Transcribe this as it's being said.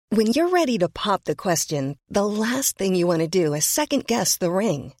When you're ready to pop the question, the last thing you want to do is second-guess the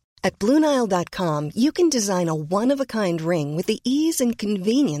ring. At BlueNile.com, you can design a one-of-a-kind ring with the ease and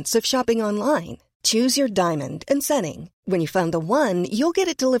convenience of shopping online. Choose your diamond and setting. When you find the one, you'll get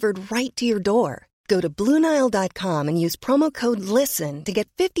it delivered right to your door. Go to BlueNile.com and use promo code LISTEN to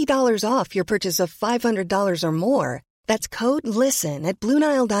get $50 off your purchase of $500 or more. That's code LISTEN at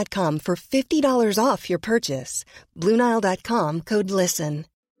BlueNile.com for $50 off your purchase. BlueNile.com, code LISTEN.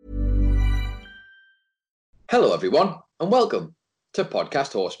 Hello, everyone, and welcome to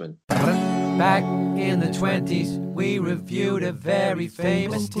Podcast Horseman. Back in the 20s, we reviewed a very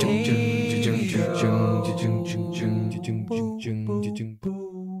famous TV show.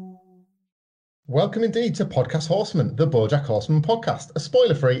 Welcome indeed to Podcast Horseman, the BoJack Horseman podcast, a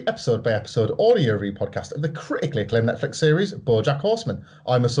spoiler-free, episode-by-episode audio review podcast of the critically acclaimed Netflix series BoJack Horseman.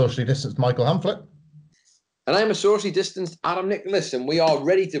 I'm a socially distanced Michael Hamflett. And I'm a socially distanced Adam Nicholas, and we are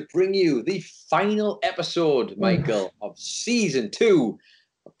ready to bring you the final episode, Michael, of Season 2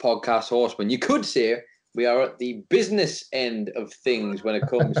 of Podcast Horseman. You could say we are at the business end of things when it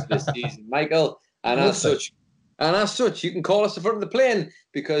comes to this season, Michael, and as such, you can call us the front of the plane,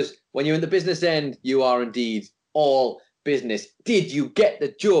 because when you're in the business end, you are indeed all business. Did you get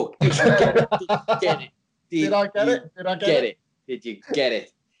the joke? Did you get it? Did I get it? Did you get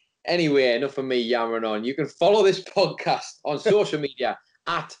it? Anyway, enough of me yammering on. You can follow this podcast on social media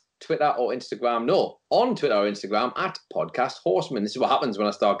at Twitter or Instagram. No, on Twitter or Instagram at Podcast Horseman. This is what happens when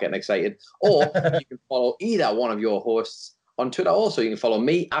I start getting excited. Or you can follow either one of your hosts on Twitter. Also, you can follow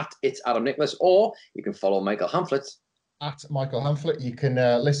me at It's Adam Nicholas, or you can follow Michael Hamflett at Michael Hamflett. You can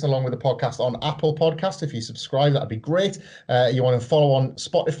listen along with the podcast on Apple Podcast. If you subscribe, that'd be great. You want to follow on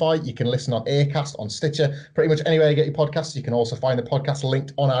Spotify, you can listen on Acast, on Stitcher, pretty much anywhere you get your podcasts. You can also find the podcast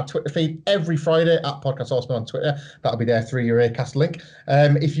linked on our Twitter feed every Friday at Podcast Horseman on Twitter. That'll be there through your Acast link.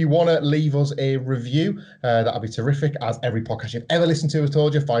 If you want to leave us a review, that'll be terrific. As every podcast you've ever listened to has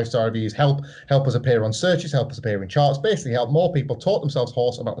told you, 5-star reviews help us appear on searches, help us appear in charts, basically help more people talk themselves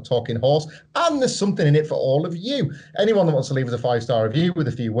hoarse about the talking horse. And there's something in it for all of you. Anyone that wants to leave us a 5-star review with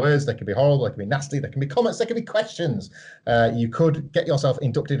a few words, they can be horrible, they can be nasty, they can be comments, they can be questions. You could get yourself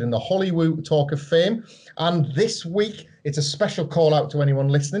inducted in the Hollywood Talk of Fame. And this week, it's a special call out to anyone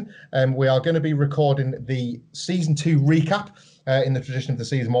listening. We are going to be recording the Season 2 recap. In the tradition of the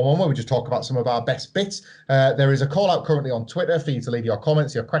Season 1 where we just talk about some of our best bits. There is a call out currently on Twitter for you to leave your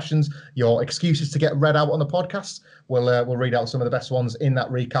comments, your questions, your excuses to get read out on the podcast. We'll read out some of the best ones in that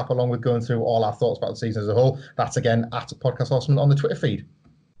recap, along with going through all our thoughts about the season as a whole. That's again at Podcast Horseman on the Twitter feed.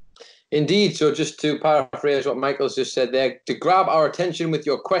 Indeed. So just to paraphrase what Michael's just said there, to grab our attention with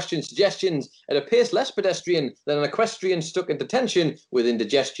your questions, suggestions at a pace less pedestrian than an equestrian stuck in detention with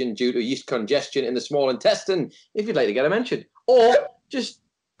indigestion due to yeast congestion in the small intestine, if you'd like to get a mention. Or just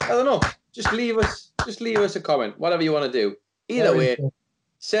leave us a comment, whatever you want to do. Either way,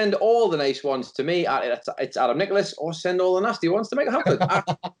 send all the nice ones to me at It's Adam Nicholas, or send all the nasty ones to Michael Hamflett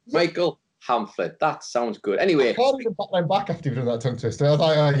at Michael Hamflett. That sounds good. Anyway, I can't even pat my back after you've done that tongue twister. I was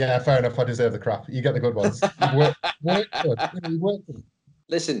like, oh yeah, fair enough. I deserve the crap. You get the good ones.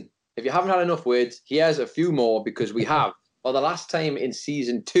 Listen, if you haven't had enough words, here's a few more, because we have, for the last time in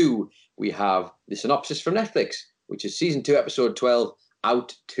Season 2, we have the synopsis from Netflix, which is Season 2, Episode 12,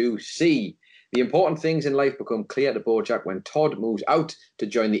 Out to Sea. The important things in life become clear to BoJack when Todd moves out to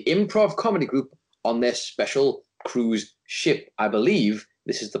join the improv comedy group on their special cruise ship. I believe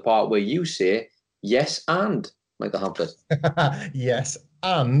this is the part where you say, yes, and, Michael Hamflett. Yes,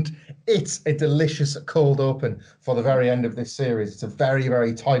 and it's a delicious cold open for the very end of this series. It's a very,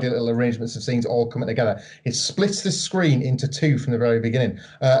 very tidy little arrangements of scenes all coming together. It splits the screen into two from the very beginning,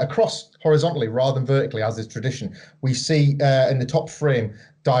 across horizontally rather than vertically, as is tradition. We see in the top frame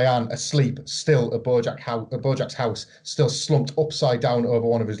Diane asleep, still at BoJack's house, still slumped upside down over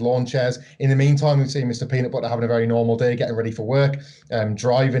one of his lawn chairs. In the meantime, we see Mr. Peanut Butter having a very normal day, getting ready for work,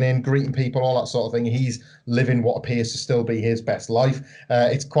 driving in, greeting people, all that sort of thing. He's living what appears to still be his best life.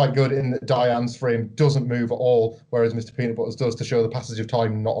 It's quite good in that Diane's frame doesn't move at all, whereas Mr. Peanut Butter's does, to show the passage of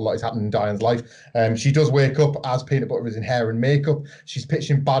time. Not a lot is happening in Diane's life. She does wake up as Peanut Butter is in hair and makeup. She's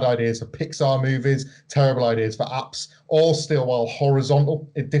pitching bad ideas for Pixar movies, terrible ideas for apps, all still while horizontal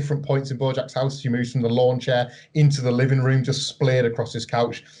at different points in BoJack's house. She moves from the lawn chair into the living room, just splayed across his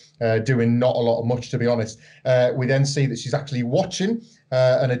couch, doing not a lot of much, to be honest. We then see that she's actually watching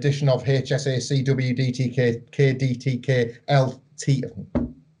an edition of HSAC WDTK KDTK LT.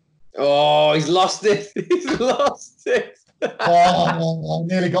 Oh, he's lost it. He's lost it. Oh, I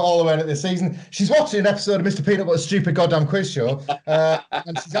nearly got all the way into the season. She's watching an episode of Mr. Peanut Butter's stupid goddamn quiz show,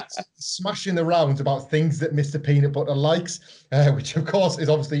 and she's actually smashing the rounds about things that Mr. Peanut Butter likes, which of course is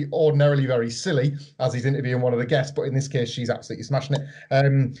obviously ordinarily very silly, as he's interviewing one of the guests, but in this case, she's absolutely smashing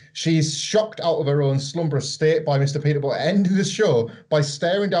it. She's shocked out of her own slumberous state by Mr. Peanut Butter ending the show by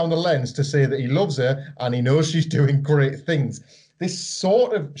staring down the lens to say that he loves her and he knows she's doing great things. This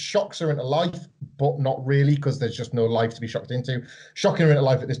sort of shocks her into life, but not really, because there's just no life to be shocked into. Shocking her into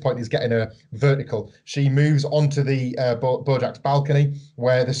life at this point is getting her vertical. She moves onto the Bojack's balcony,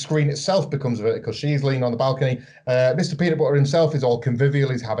 where the screen itself becomes vertical. She's leaning on the balcony. Mr. Peanut Butter himself is all convivial.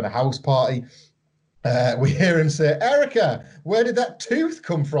 He's having a house party. We hear him say, "Erica, where did that tooth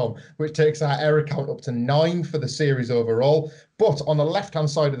come from?" Which takes our error count up to 9 for the series overall. But on the left-hand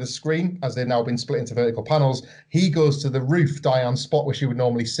side of the screen, as they've now been split into vertical panels, he goes to the roof, Diane's spot where she would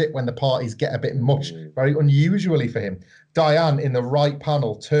normally sit when the parties get a bit much, very unusually for him. Diane, in the right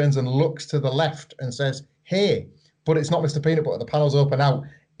panel, turns and looks to the left and says, "Hey," but it's not Mr. Peanut Butter. The panels open out.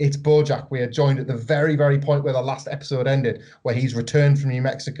 It's Bojack. We are joined at the very, very point where the last episode ended, where he's returned from New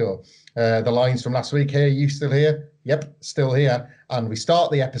Mexico. The lines from last week, "Hey, you still here?" "Yep, still here." And we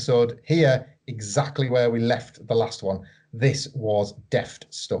start the episode here, exactly where we left the last one. This was deft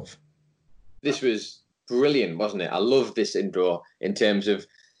stuff. This was brilliant, wasn't it? I love this intro in terms of,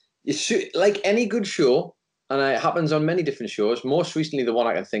 like any good show, and it happens on many different shows. Most recently, the one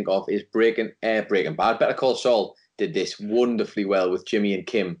I can think of is Breaking Bad. Better Call Saul did this wonderfully well with Jimmy and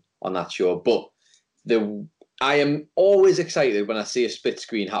Kim on that show. But I am always excited when I see a split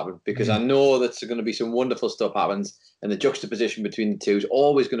screen happen, because I know that's going to be some wonderful stuff happens, and the juxtaposition between the two is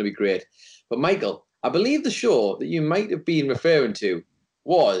always going to be great. But Michael, I believe the show that you might have been referring to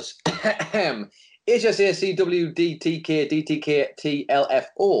was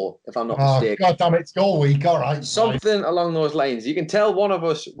HSACWDTKDTKTLFO, if I'm not mistaken. God damn it, it's your week, all right. Something along those lines. You can tell one of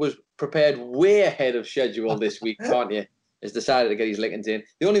us was prepared way ahead of schedule this week, can't you? Has decided to get his lickings in.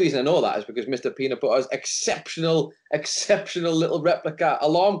 The only reason I know that is because Mr. Peanut Butter's exceptional little replica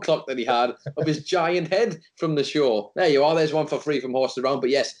alarm clock that he had of his giant head from the show. There you are. There's one for free from Horses Around. But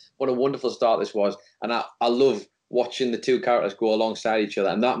yes, what a wonderful start this was. And I love watching the two characters go alongside each other.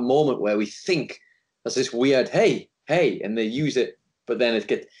 And that moment where we think there's this weird, hey, and they use it. But then it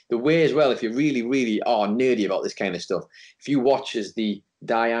gets the way as well, if you really, really are nerdy about this kind of stuff, if you watch as the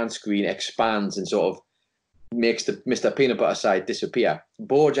Diane screen expands and sort of makes the Mr. Peanut Butter side disappear,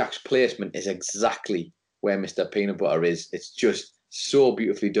 Bojack's placement is exactly where Mr. Peanut Butter is. It's just so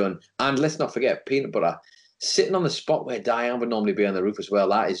beautifully done. And let's not forget, Peanut Butter sitting on the spot where Diane would normally be on the roof as well.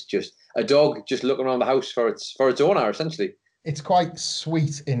 That is just a dog just looking around the house for its owner, essentially. It's quite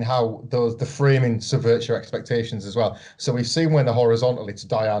sweet in how the framing subverts your expectations as well. So we've seen when the horizontal, it's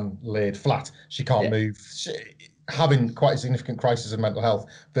Diane laid flat. She can't move. Having quite a significant crisis of mental health,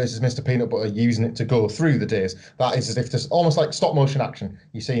 versus Mr. Peanut Butter using it to go through the days. That is as if there's almost like stop motion action.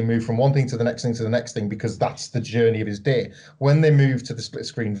 You see him move from one thing to the next thing to the next thing, because that's the journey of his day. When they move to the split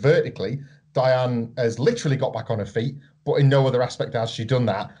screen vertically, Diane has literally got back on her feet, but in no other aspect has she done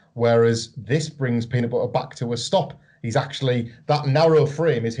that. Whereas this brings Peanut Butter back to a stop. He's actually, that narrow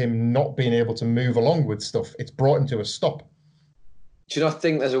frame is him not being able to move along with stuff. It's brought him to a stop. Do you not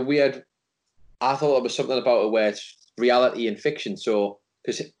think there's a weird, I thought there was something about it where it's reality and fiction. So,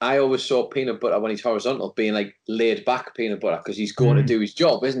 because I always saw Peanut Butter when he's horizontal being like laid back Peanut Butter, because he's going to do his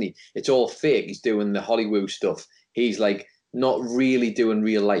job, isn't he? It's all fake. He's doing the Hollywood stuff. He's like not really doing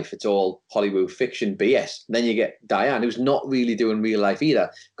real life. It's all Hollywood fiction BS. And then you get Diane, who's not really doing real life either,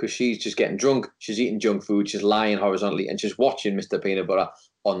 because she's just getting drunk. She's eating junk food. She's lying horizontally and she's watching Mr. Peanut Butter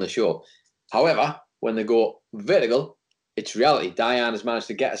on the show. However, when they go vertical, it's reality. Diane has managed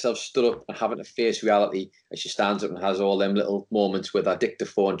to get herself stood up and having to face reality as she stands up and has all them little moments with her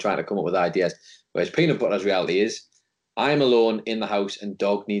dictaphone trying to come up with ideas. Whereas Peanut Butter's reality is, I'm alone in the house and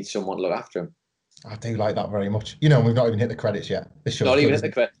dog needs someone to look after him. I do like that very much. You know, we've not even hit the credits yet. Not even hit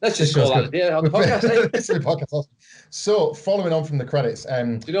the credits. Let's just call that on the podcast. So, following on from the credits,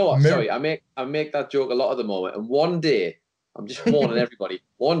 do you know what? Sorry, I make that joke a lot at the moment. And one day, I'm just warning everybody.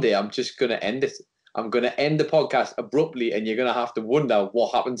 One day, I'm just going to end it. I'm going to end the podcast abruptly, and you're going to have to wonder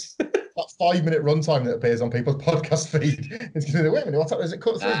what happens. That 5-minute runtime that appears on people's podcast feed. It's going to be, wait a minute, what's that? Is it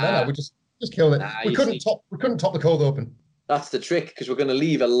cut through? No, we just killed it. We couldn't top the cold open. That's the trick, because we're going to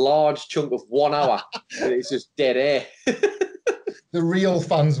leave a large chunk of 1 hour and it's just dead air. The real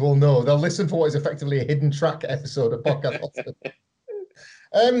fans will know. They'll listen for what is effectively a hidden track episode of Podcast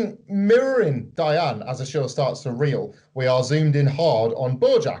mirroring Diane as the show starts to reel, we are zoomed in hard on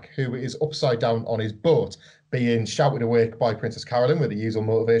Bojack, who is upside down on his boat. being shouted awake by Princess Carolyn with the usual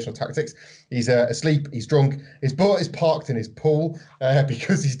motivational tactics. He's asleep, he's drunk, his boat is parked in his pool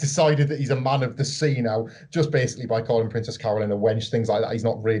because he's decided that he's a man of the sea now, just basically by calling Princess Carolyn a wench, things like that. He's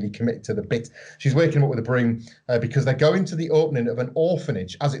not really committed to the bit. She's waking him up with a broom because they're going to the opening of an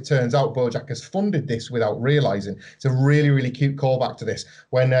orphanage. As it turns out, Bojack has funded this without realising. It's a really, really cute callback to this.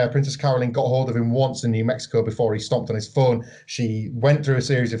 When Princess Carolyn got hold of him once in New Mexico before he stomped on his phone, she went through a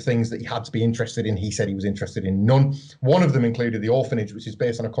series of things that he had to be interested in. He said he was interested in none. One of them included the orphanage, which is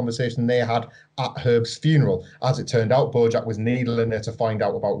based on a conversation they had at Herb's funeral. As it turned out, Bojack was needling her to find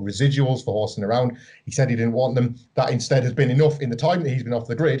out about residuals for horsing around. He said he didn't want them. That instead has been enough in the time that he's been off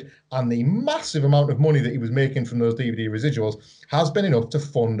the grid, and the massive amount of money that he was making from those DVD residuals has been enough to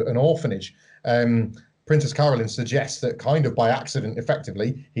fund an orphanage. Princess Carolyn suggests that kind of by accident,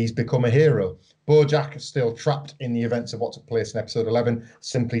 effectively, he's become a hero. Bojack, still trapped in the events of what took place in episode 11,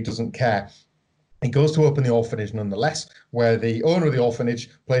 simply doesn't care. He goes to open the orphanage nonetheless, where the owner of the orphanage,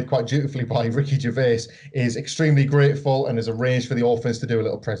 played quite dutifully by Ricky Gervais, is extremely grateful and has arranged for the orphans to do a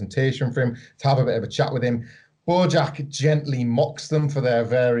little presentation for him, to have a bit of a chat with him. Bojack gently mocks them for their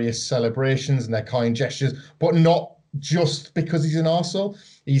various celebrations and their kind gestures, but not just because he's an arsehole.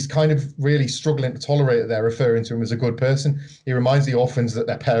 He's kind of really struggling to tolerate that they're referring to him as a good person. He reminds the orphans that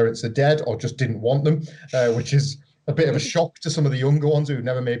their parents are dead or just didn't want them, which is a bit of a shock to some of the younger ones who've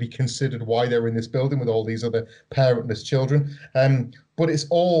never maybe considered why they're in this building with all these other parentless children. But it's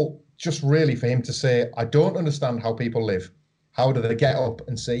all just really for him to say, I don't understand how people live. How do they get up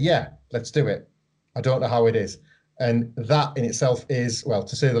and say, yeah, let's do it? I don't know how it is. And that in itself is, well,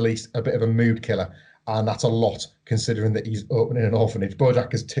 to say the least, a bit of a mood killer. And that's a lot, considering that he's opening an orphanage.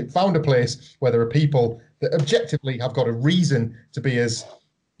 Bojack has found a place where there are people that objectively have got a reason to be as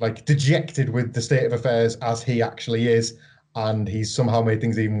dejected with the state of affairs as he actually is, and he's somehow made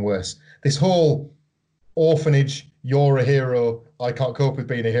things even worse. This whole orphanage, you're a hero, I can't cope with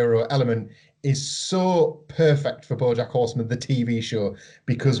being a hero element is so perfect for BoJack Horseman, the TV show,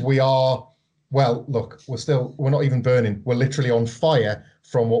 because we are, well, look, we're not even burning. We're literally on fire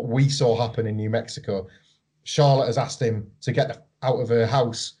from what we saw happen in New Mexico. Charlotte has asked him to get out of her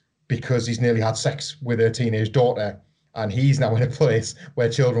house because he's nearly had sex with her teenage daughter. And he's now in a place where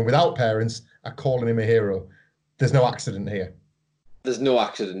children without parents are calling him a hero. There's no accident here. There's no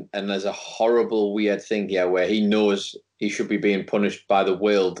accident. And there's a horrible, weird thing here where he knows he should be being punished by the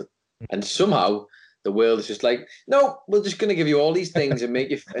world. And somehow the world is just like, no, we're just going to give you all these things and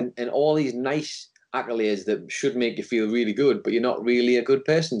make you, and all these nice accolades that should make you feel really good, but you're not really a good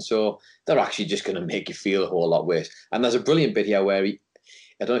person. So they're actually just going to make you feel a whole lot worse. And there's a brilliant bit here where I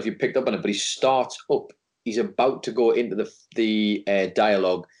don't know if you picked up on it, but he starts up. He's about to go into the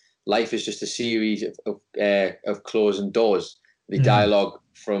dialogue. Life is just a series of closing doors. The dialogue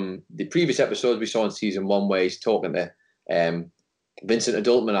from the previous episodes we saw in season 1, where he's talking to Vincent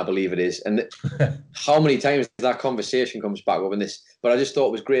Adultman, I believe it is, and how many times that conversation comes back up in this. But I just thought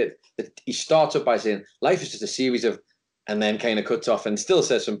it was great that he starts up by saying life is just a series of, and then kind of cuts off and still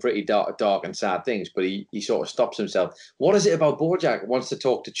says some pretty dark and sad things, but he sort of stops himself. What is it about Bojack wants to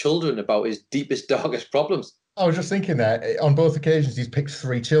talk to children about his deepest, darkest problems? I was just thinking that on both occasions he's picked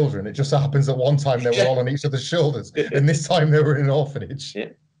 3 children. It just happens that one time they were all on each other's shoulders, and this time they were in an orphanage. Yeah,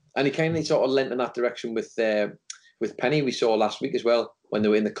 and he kind of sort of lent in that direction with Penny, we saw last week as well, when they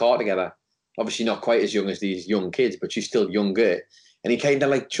were in the car together. Obviously not quite as young as these young kids, but she's still younger. And he kind of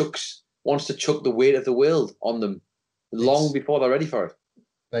wants to chuck the weight of the world on them long before they're ready for it.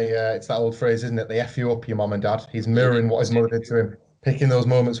 It's that old phrase, isn't it? They F you up, your mum and dad. He's mirroring what his mother did to him. Picking those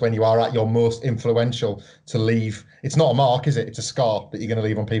moments when you are at your most influential to leave. It's not a mark, is it? It's a scar that you're going to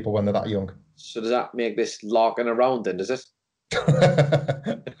leave on people when they're that young. So does that make this larking around then, does it?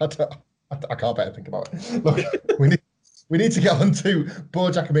 I can't better think about it. Look, we need to get on to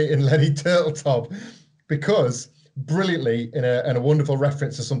Bojack meeting Lenny Turtletop, because brilliantly, in a wonderful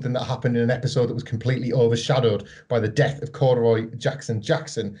reference to something that happened in an episode that was completely overshadowed by the death of Corduroy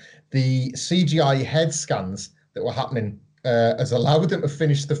Jackson, the CGI head scans that were happening has allowed them to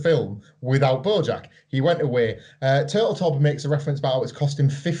finish the film without Bojack. He went away. Turtletop makes a reference about how it's cost him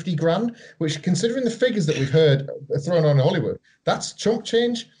 50 grand, which, considering the figures that we've heard thrown on in Hollywood, that's chump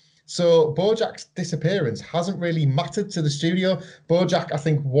change. So Bojack's disappearance hasn't really mattered to the studio. Bojack, I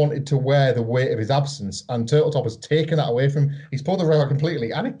think, wanted to wear the weight of his absence, and Turtletop has taken that away from him. He's pulled the rug out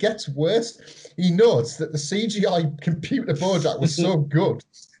completely, and it gets worse. He notes that the CGI computer Bojack was so good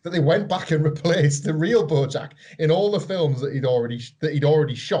that they went back and replaced the real Bojack in all the films that he'd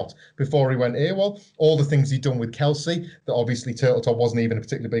already shot before he went AWOL. All the things he'd done with Kelsey that obviously Turtletop wasn't even a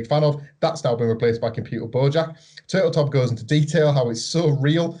particularly big fan of, that's now been replaced by Computer Bojack. Turtletop goes into detail how it's so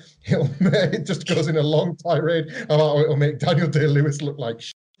real. It just goes in a long tirade about how it'll make Daniel Day-Lewis look like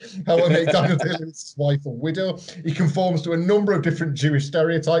how it'll make Daniel Day-Lewis' wife a widow. He conforms to a number of different Jewish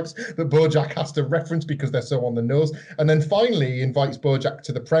stereotypes that Bojack has to reference because they're so on the nose. And then finally, he invites Bojack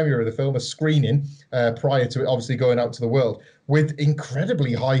to the premiere of the film, a screening prior to it obviously going out to the world, with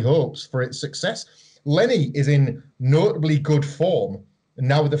incredibly high hopes for its success. Lenny is in notably good form. And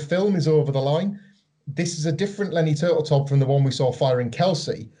now the film is over the line. This is a different Lenny Turtletop from the one we saw firing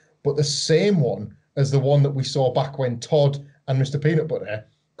Kelsey, but the same one as the one that we saw back when Todd and Mr. Peanut Butter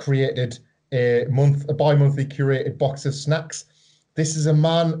created a bi-monthly curated box of snacks. This is a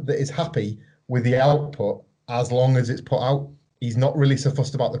man that is happy with the output as long as it's put out. He's not really so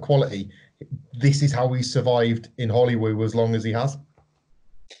fussed about the quality. This is how he survived in Hollywood as long as he has.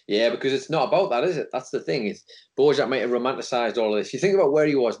 Yeah, because it's not about that, is it? That's the thing. It's Bojack might have romanticized all of this. You think about where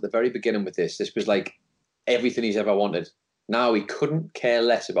he was at the very beginning with this. This was like everything he's ever wanted. Now he couldn't care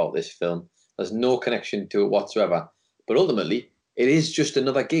less about this film. There's no connection to it whatsoever. But ultimately, it is just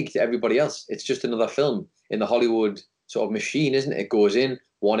another gig to everybody else. It's just another film in the Hollywood sort of machine, isn't it? It goes in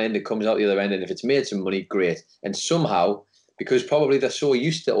one end, it comes out the other end, and if it's made some money, great. And somehow, because probably they're so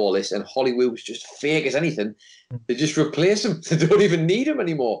used to all this and Hollywood was just fake as anything, they just replace him. They don't even need him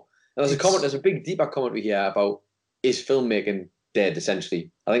anymore. And there's a big deeper commentary here about is filmmaking dead,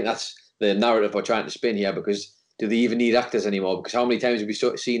 essentially. I think that's the narrative we're trying to spin here, because do they even need actors anymore? Because how many times have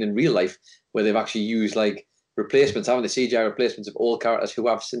we seen in real life where they've actually used like replacements, having the CGI replacements of all characters who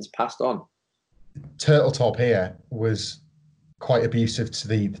have since passed on? Turtletop here was quite abusive to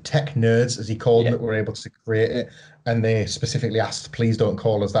the tech nerds, as he called them, that were able to create it. And they specifically asked, please don't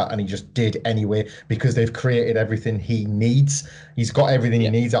call us that. And he just did anyway, because they've created everything he needs. He's got everything he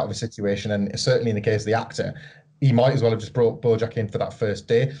needs out of a situation. And certainly in the case of the actor, he might as well have just brought Bojack in for that first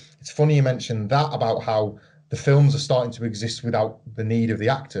day. It's funny you mentioned that about how the films are starting to exist without the need of the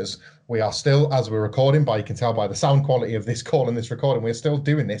actors. We are still, as we're recording, you can tell by the sound quality of this call and this recording, we're still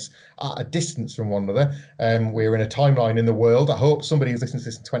doing this at a distance from one another. We're in a timeline in the world. I hope somebody who's listening to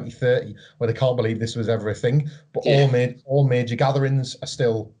this in 2030 where they can't believe this was ever a thing. But all major gatherings are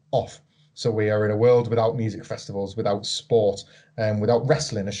still off. So we are in a world without music festivals, without sport, without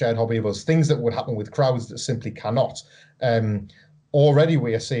wrestling, a shared hobby of us, things that would happen with crowds that simply cannot. Already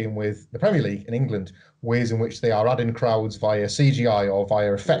we are seeing with the Premier League in England ways in which they are adding crowds via CGI or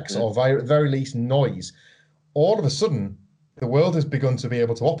via effects or via, at the very least, noise. All of a sudden, the world has begun to be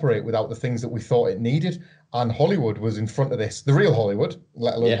able to operate without the things that we thought it needed. And Hollywood was in front of this. The real Hollywood,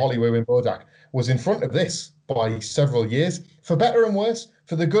 let alone Hollywood in Bojack, was in front of this by several years, for better and worse,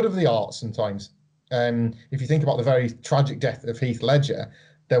 for the good of the arts sometimes. If you think about the very tragic death of Heath Ledger,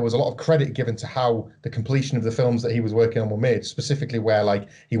 there was a lot of credit given to how the completion of the films that he was working on were made, specifically where like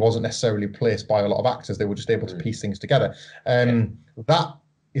he wasn't necessarily placed by a lot of actors. They were just able to piece things together. That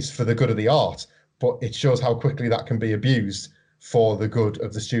is for the good of the art, but it shows how quickly that can be abused for the good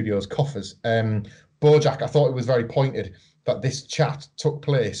of the studio's coffers. Bojack, I thought it was very pointed that this chat took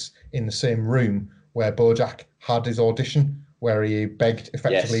place in the same room where Bojack had his audition, where he begged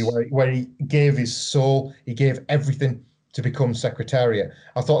effectively, where he gave his soul, he gave everything to become Secretariat.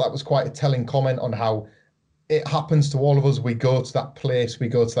 I thought that was quite a telling comment on how it happens to all of us. We go to that place, we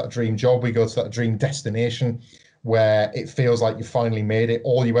go to that dream job, we go to that dream destination where it feels like you finally made it.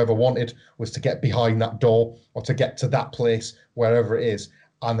 All you ever wanted was to get behind that door or to get to that place, wherever it is.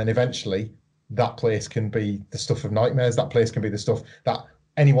 And then eventually that place can be the stuff of nightmares. That place can be the stuff that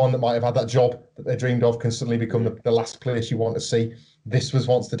anyone that might have had that job that they dreamed of can suddenly become the last place you want to see. This was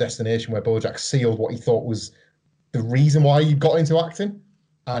once the destination where Bojack sealed what he thought was the reason why he got into acting,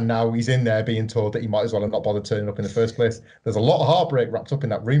 and now he's in there being told that he might as well have not bothered turning up in the first place. There's a lot of heartbreak wrapped up in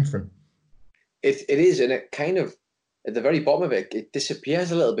that room for him. It is, and it kind of, at the very bottom of it, it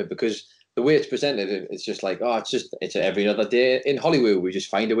disappears a little bit because the way it's presented, it's just like, it's every other day in Hollywood. We just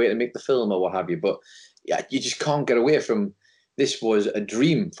find a way to make the film or what have you. But yeah, you just can't get away from, this was a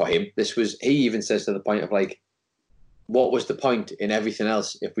dream for him. He even says to the point of like, what was the point in everything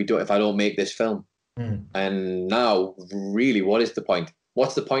else if I don't make this film? And now, really, what is the point?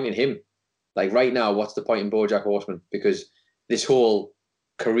 What's the point in him? Like right now, what's the point in BoJack Horseman? Because this whole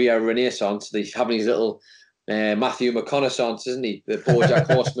career renaissance, he's having his little Matthew McConaughey, isn't he? The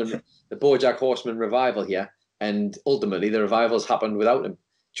BoJack Horseman revival here, and ultimately the revivals happened without him.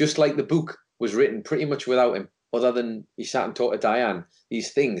 Just like the book was written pretty much without him, other than he sat and talked to Diane.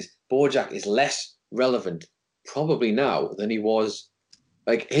 These things, BoJack is less relevant probably now than he was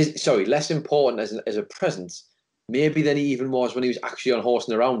less important as a presence, maybe than he even was when he was actually on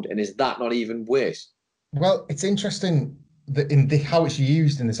Horsing Around. And is that not even worse? Well, it's interesting that how it's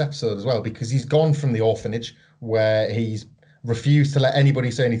used in this episode as well, because he's gone from the orphanage where he's refused to let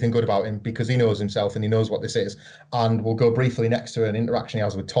anybody say anything good about him because he knows himself and he knows what this is. And we'll go briefly next to an interaction he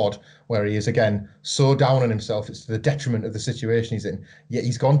has with Todd, where he is again so down on himself, it's to the detriment of the situation he's in. Yet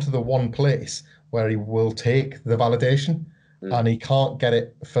he's gone to the one place where he will take the validation, and he can't get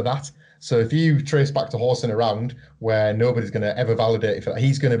it for that. So if you trace back to Horsing Around, where nobody's going to ever validate it for that,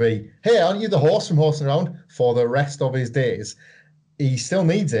 he's going to be, hey, aren't you the horse from Horsing Around, for the rest of his days? He still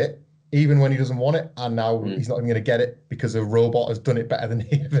needs it, even when he doesn't want it, and now he's not even going to get it because a robot has done it better than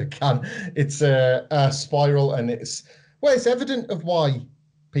he ever can. It's a spiral, and it's evident of why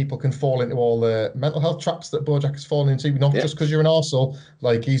people can fall into all the mental health traps that Bojack has fallen into, not just because you're an arsehole.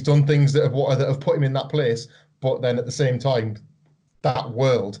 Like, he's done things that have put him in that place, but then at the same time, that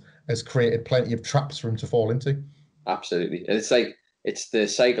world has created plenty of traps for him to fall into. Absolutely. And it's the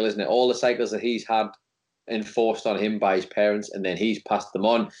cycle, isn't it? All the cycles that he's had enforced on him by his parents, and then he's passed them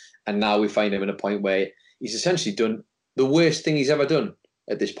on, and now we find him in a point where he's essentially done the worst thing he's ever done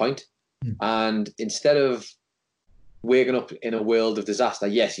at this point. And instead of waking up in a world of disaster,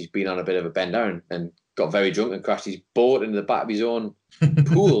 yes, he's been on a bit of a bender and got very drunk and crashed his boat into the back of his own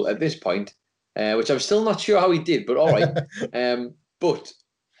pool at this point, which I'm still not sure how he did, but all right. But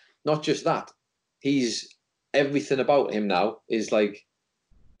not just that, everything about him now is like,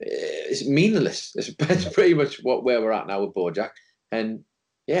 it's meaningless. It's pretty much where we're at now with Bojack. And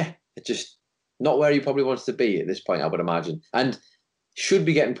yeah, it's just not where he probably wants to be at this point, I would imagine. And should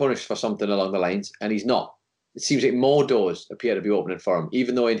be getting punished for something along the lines, and he's not. It seems like more doors appear to be opening for him,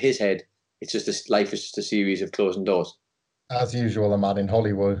 even though in his head, life is just a series of closing doors. As usual, a man in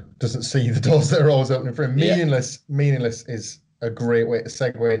Hollywood doesn't see the doors that are always opening for him. Meaningless is a great way to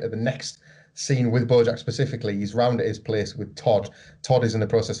segue into the next scene with Bojack specifically. He's round at his place with Todd. Todd is in the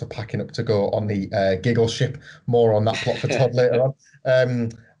process of packing up to go on the Giggle ship. More on that plot for Todd later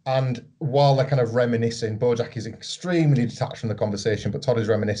on. And while they're kind of reminiscing, Bojack is extremely detached from the conversation, but Todd is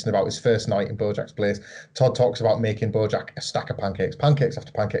reminiscing about his first night in Bojack's place. Todd talks about making Bojack a stack of pancakes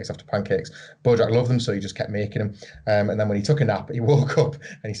after pancakes after pancakes. Bojack loved them, so he just kept making them. And then when he took a nap, he woke up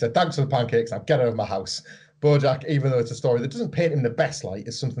and he said, thanks for the pancakes, now get out of my house. Bojack, even though it's a story that doesn't paint him in the best light,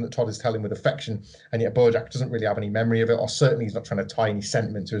 is something that Todd is telling with affection, and yet Bojack doesn't really have any memory of it, or certainly he's not trying to tie any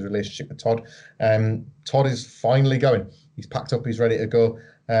sentiment to his relationship with Todd. Todd is finally going. He's packed up, he's ready to go.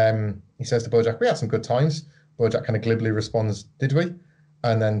 He says to Bojack, we had some good times. Bojack kind of glibly responds, did we?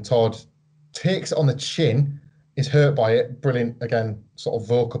 And then Todd takes it on the chin, is hurt by it. Brilliant, again, sort of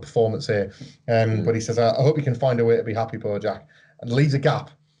vocal performance here. But he says, I hope you can find a way to be happy, Bojack. And leaves a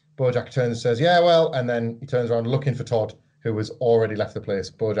gap. Bojack turns and says, yeah, well, and then he turns around looking for Todd, who has already left the place.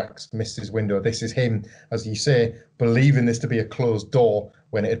 Bojack's missed his window. This is him, as you say, believing this to be a closed door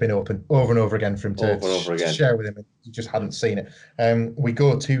when it had been open over and over again for him to share with him. He just hadn't seen it. We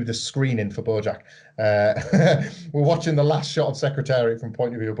go to the screening for Bojack. We're watching the last shot of Secretariat from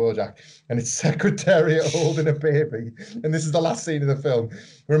point of view of Bojack, and it's Secretariat holding a baby. And this is the last scene of the film.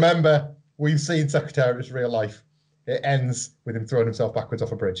 Remember, we've seen Secretariat's real life. It ends with him throwing himself backwards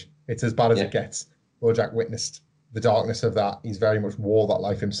off a bridge. It's as bad as it gets. Bojack witnessed the darkness of that. He's very much wore that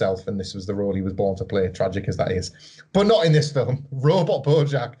life himself, and this was the role he was born to play, tragic as that is. But not in this film. Robot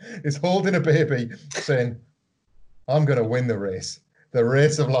Bojack is holding a baby saying, I'm going to win the race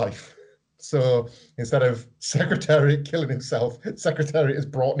of life. So instead of Secretariat killing himself, Secretariat has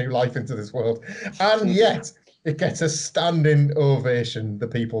brought new life into this world. And yet it gets a standing ovation. The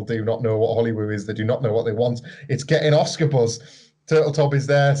people do not know what Hollywood is. They do not know what they want. It's getting Oscar buzz. Turtletop is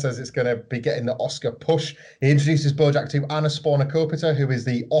there, says it's going to be getting the Oscar push. He introduces Bojack to Anna Spanakopita, who is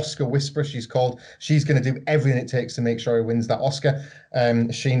the Oscar whisperer, she's called. She's going to do everything it takes to make sure he wins that Oscar.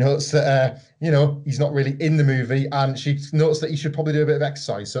 She notes that, he's not really in the movie, and she notes that he should probably do a bit of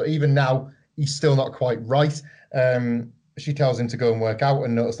exercise. So even now, he's still not quite right. She tells him to go and work out,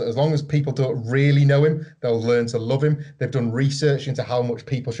 and notice that as long as people don't really know him, they'll learn to love him. They've done research into how much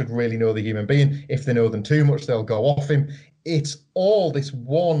people should really know the human being. If they know them too much, they'll go off him. It's all this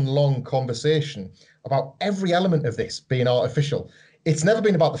one long conversation about every element of this being artificial. It's never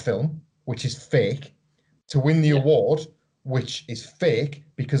been about the film, which is fake, to win the award, which is fake,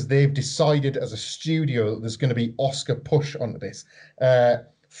 because they've decided as a studio that there's going to be Oscar push onto this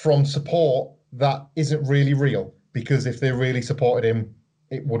from support that isn't really real. Because if they really supported him,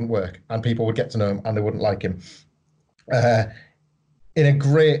 it wouldn't work, and people would get to know him and they wouldn't like him. In a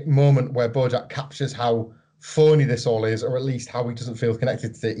great moment where Bojack captures how phony this all is, or at least how he doesn't feel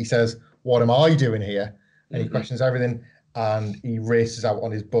connected to it, he says, what am I doing here? And he questions everything. and he races out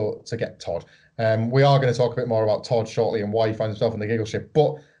on his boat to get Todd. We are going to talk a bit more about Todd shortly and why he finds himself on the Giggle Ship.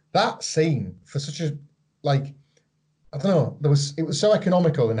 But that scene, for such a, like, I don't know, it was so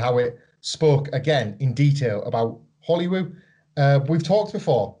economical in how it spoke, again, in detail about Hollywood. We've talked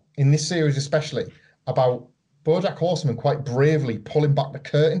before, in this series especially, about BoJack Horseman quite bravely pulling back the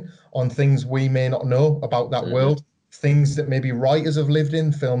curtain on things we may not know about that world, things that maybe writers have lived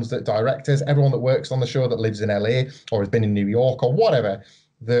in, films that directors, everyone that works on the show that lives in LA or has been in New York or whatever,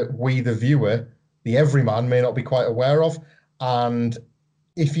 that we, the viewer, the everyman, may not be quite aware of. And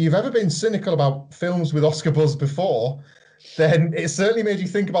if you've ever been cynical about films with Oscar buzz before, then it certainly made you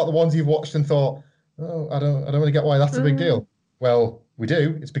think about the ones you've watched and thought, oh, I don't really get why that's a big deal. Well, we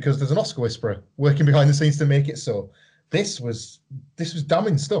do. It's because there's an Oscar whisperer working behind the scenes to make it so. This was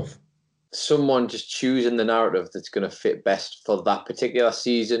damning stuff. Someone just choosing the narrative that's going to fit best for that particular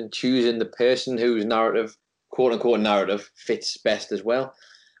season, choosing the person whose narrative, quote unquote narrative, fits best as well.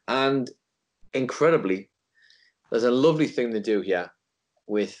 And incredibly, there's a lovely thing to do here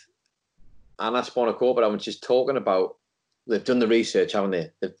with Anna Sponakova. I was just talking about, they've done the research, haven't they?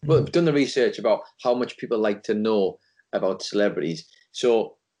 They've done the research about how much people like to know about celebrities.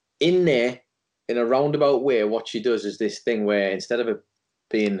 So in there, in a roundabout way, what she does is this thing where instead of it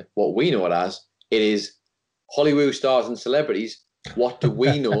being what we know it as, it is Hollywood stars and celebrities. What do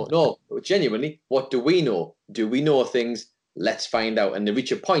we know? No, genuinely, what do we know? Do we know things? Let's find out. And they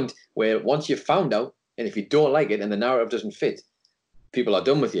reach a point where once you've found out, and if you don't like it and the narrative doesn't fit, people are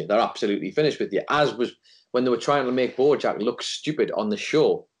done with you. They're absolutely finished with you. As was when they were trying to make BoJack look stupid on the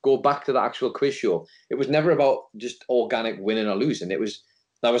show. Go back to the actual quiz show. It was never about just organic winning or losing. That was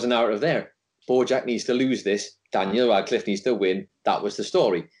the narrative there. BoJack needs to lose this. Daniel Radcliffe needs to win. That was the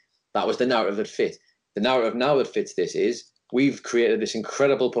story. That was the narrative that fit. The narrative now that fits this is we've created this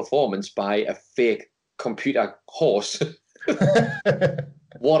incredible performance by a fake computer horse.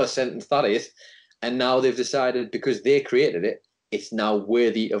 What a sentence that is. And now they've decided, because they created it, it's now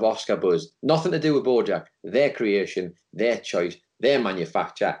worthy of Oscar buzz. Nothing to do with BoJack. Their creation, their choice, their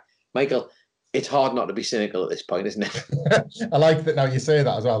manufacture. Michael, it's hard not to be cynical at this point, isn't it? I like that now you say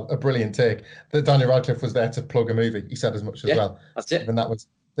that as well. A brilliant take. That Daniel Radcliffe was there to plug a movie. He said as much as well. That's it. And that was.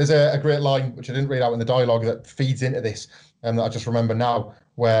 There's a great line, which I didn't read out in the dialogue, that feeds into this, that I just remember now,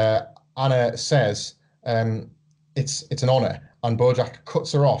 where Anna says, it's an honour. And BoJack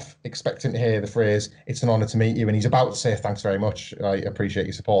cuts her off, expecting to hear the phrase, "It's an honour to meet you." And he's about to say, "Thanks very much. I appreciate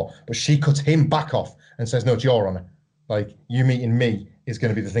your support." But she cuts him back off and says, "No, it's your honour. Like, you meeting me is going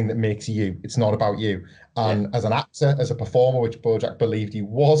to be the thing that makes you. It's not about you." And as an actor, as a performer, which BoJack believed he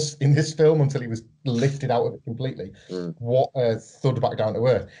was in this film until he was lifted out of it completely, what a thud back down to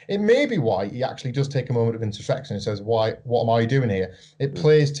earth. It may be why he actually does take a moment of introspection and says, what am I doing here? It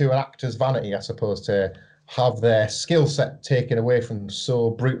plays to an actor's vanity, I suppose, to have their skill set taken away from them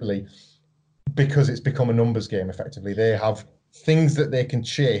so brutally, because it's become a numbers game, effectively. They have things that they can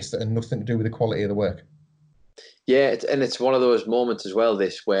chase that are nothing to do with the quality of the work. Yeah, and it's one of those moments as well,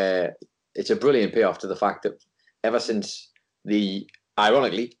 this, where it's a brilliant payoff to the fact that ever since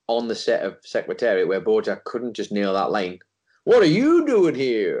ironically, on the set of Secretariat, where BoJack couldn't just nail that line, "What are you doing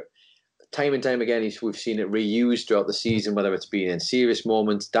here?" Time and time again, we've seen it reused throughout the season, whether it's been in serious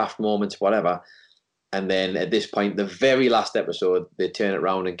moments, daft moments, whatever. And then at this point, the very last episode, they turn it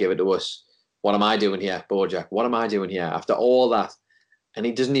around and give it to us. What am I doing here, BoJack? What am I doing here? After all that. And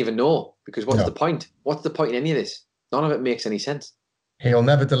he doesn't even know, because what's the point? What's the point in any of this? None of it makes any sense. He'll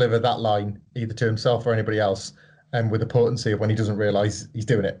never deliver that line, either to himself or anybody else, and with the potency of when he doesn't realise he's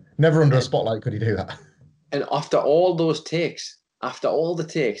doing it. Never under a spotlight could he do that. And after all those takes, after all the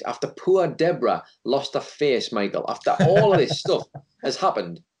takes, after poor Deborah lost her face, Michael, after all of this stuff has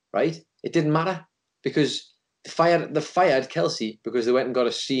happened, right? It didn't matter, because they fired Kelsey because they went and got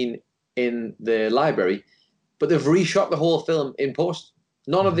a scene in the library, but they've reshot the whole film in post.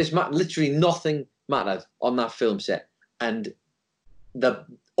 None of this mattered. Literally nothing mattered on that film set, and they're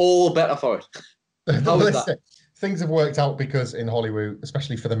all better for it. How is that? Things have worked out because in Hollywood,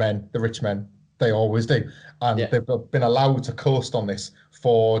 especially for the men, the rich men, they always do. And they've been allowed to coast on this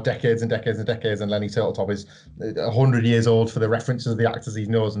for decades and decades and decades. And Lenny Turtletop is 100 years old for the references of the actors he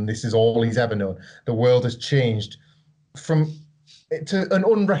knows, and this is all he's ever known. The world has changed to an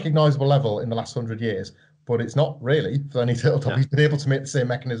unrecognisable level in the last 100 years. But it's not really for Lenny Turtletop. No. He's been able to make the same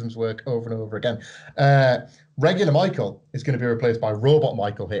mechanisms work over and over again. Regular Michael is going to be replaced by Robot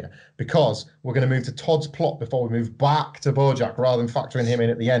Michael here, because we're going to move to Todd's plot before we move back to BoJack, rather than factoring him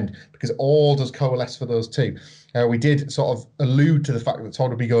in at the end, because it all does coalesce for those two. We did sort of allude to the fact that Todd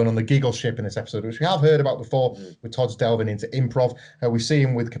would be going on the giggle ship in this episode, which we have heard about before, with Todd's delving into improv. We see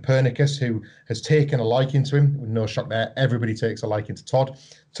him with Copernicus, who has taken a liking to him. No shock there. Everybody takes a liking to Todd.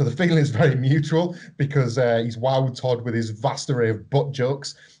 So the feeling is very mutual because he's wowed Todd with his vast array of butt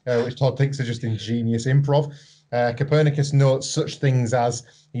jokes, which Todd thinks are just ingenious improv. Copernicus notes such things as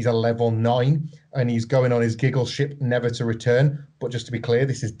he's a level 9 and he's going on his giggle ship never to return. But just to be clear,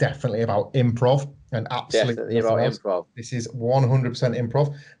 this is definitely about improv and absolutely about improv. This is 100%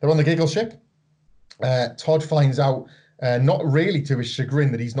 improv. They're on the giggle ship. Todd finds out, not really to his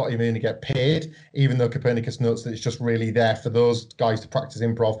chagrin, that he's not even going to get paid, even though Copernicus notes that it's just really there for those guys to practice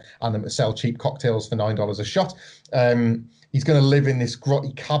improv and them to sell cheap cocktails for $9 a shot. He's going to live in this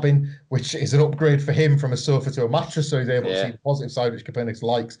grotty cabin, which is an upgrade for him from a sofa to a mattress, so he's able to see the positive side, which Copernicus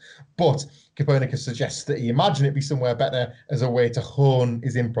likes. But Copernicus suggests that he imagine it be somewhere better as a way to hone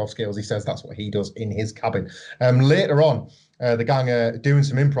his improv skills. He says that's what he does in his cabin. Later on, the gang are doing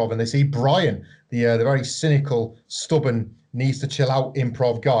some improv, and they see Brian, the very cynical, stubborn, needs to chill out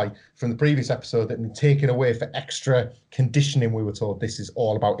improv guy from the previous episode that had been taken away for extra conditioning. We were told this is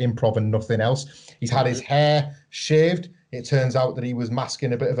all about improv and nothing else. He's had his hair shaved. It turns out that he was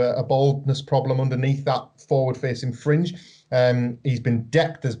masking a bit of a baldness problem underneath that forward-facing fringe. He's been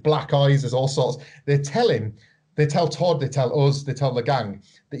decked. There's black eyes. There's all sorts. They tell Todd, they tell us, they tell the gang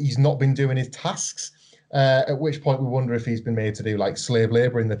that he's not been doing his tasks, at which point we wonder if he's been made to do like slave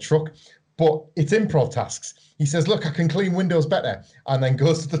labor in the truck. But it's improv tasks. He says, look, I can clean windows better, and then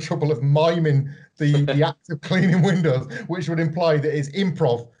goes to the trouble of miming the act of cleaning windows, which would imply that his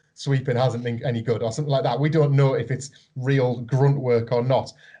improv sweeping hasn't been any good or something like that. We don't know if it's real grunt work or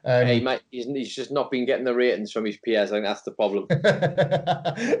not. Hey, mate, he's just not been getting the ratings from his peers. I think that's the problem.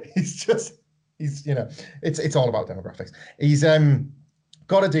 he's it's all about demographics. He's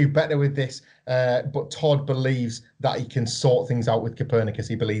got to do better with this, but Todd believes that he can sort things out with Copernicus.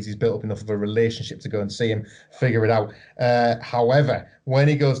 He believes he's built up enough of a relationship to go and see him figure it out. However, when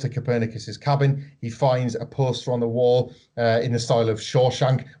he goes to Copernicus's cabin, he finds a poster on the wall in the style of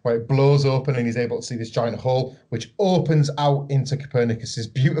Shawshank, where it blows open and he's able to see this giant hole, which opens out into Copernicus's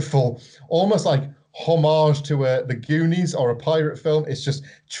beautiful, almost like homage to the Goonies or a pirate film. It's just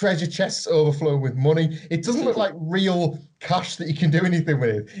treasure chests overflowing with money. It doesn't look like real cash that you can do anything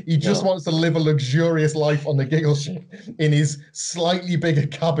with. He just wants to live a luxurious life on the giggle ship in his slightly bigger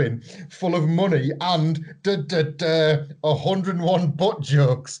cabin full of money and 101 butt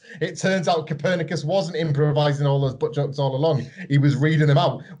jokes. It turns out Copernicus wasn't improvising all those butt jokes all along. He was reading them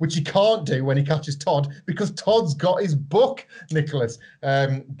out, which he can't do when he catches Todd because Todd's got his book, Nicholas.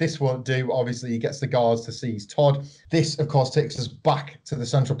 This won't do. Obviously, he gets the guards to seize Todd. This, of course, takes us back to the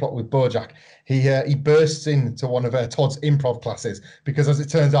central plot with Bojack. He bursts into one of Todd's improv classes because, as it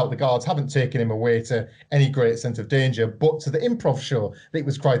turns out, the guards haven't taken him away to any great sense of danger, but to the improv show that he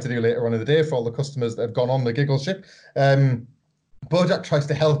was required to do later on in the day for all the customers that have gone on the giggle ship. Bojack tries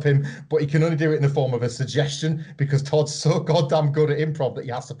to help him, but he can only do it in the form of a suggestion because Todd's so goddamn good at improv that he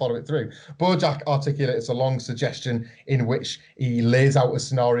has to follow it through. Bojack articulates a long suggestion in which he lays out a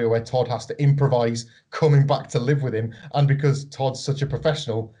scenario where Todd has to improvise coming back to live with him, and because Todd's such a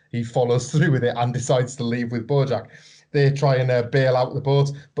professional, he follows through with it and decides to leave with Bojack. They try and bail out the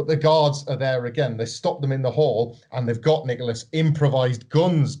boat, but the guards are there again. They stop them in the hall, and they've got, Nicholas, improvised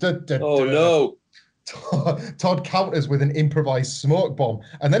guns. Oh, no. Todd counters with an improvised smoke bomb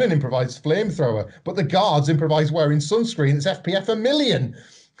and then an improvised flamethrower, but the guards improvise wearing sunscreen that's FPF 1,000,000.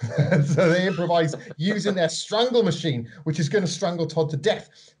 So they improvise using their strangle machine, which is going to strangle Todd to death.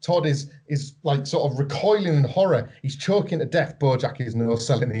 Todd is like sort of recoiling in horror. He's choking to death. Bojack is no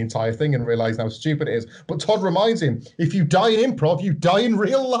selling the entire thing and realizing how stupid it is. But Todd reminds him, if you die in improv, you die in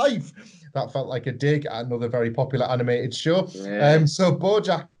real life. That felt like a dig at another very popular animated show. Yeah. So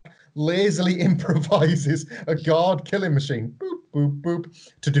Bojack lazily improvises a guard killing machine, boop, boop,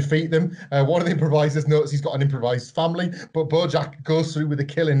 boop, to defeat them. One of the improvisers notes he's got an improvised family, but Bojack goes through with the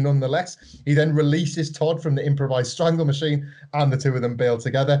killing nonetheless. He then releases Todd from the improvised strangle machine, and the two of them bail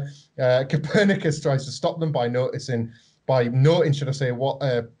together. Copernicus tries to stop them by noting, should I say, what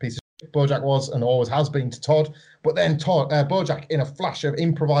a piece of shit Bojack was and always has been to Todd. But then Bojack, in a flash of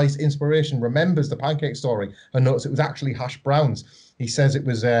improvised inspiration, remembers the pancake story and notes it was actually hash browns. He says it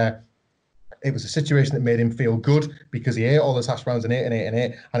was a situation that made him feel good because he ate all those hash browns and ate, and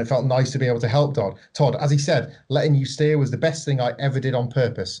it felt nice to be able to help Todd. Todd, as he said, letting you stay was the best thing I ever did on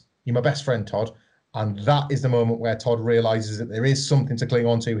purpose. You're my best friend, Todd. And that is the moment where Todd realizes that there is something to cling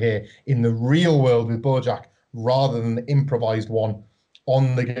on to here in the real world with Bojack rather than the improvised one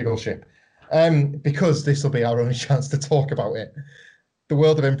on the giggle ship. Because this will be our only chance to talk about it. The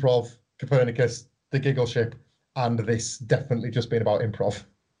world of improv, Copernicus, the giggle ship, and this definitely just being about improv?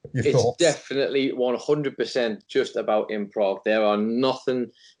 Your It's thoughts? definitely 100% just about improv.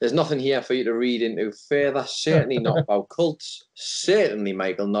 There's nothing here for you to read into further. Certainly not about cults. Certainly,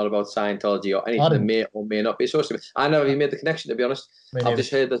 Michael, not about Scientology or anything that may or may not be associated. I never even made the connection, to be honest. I've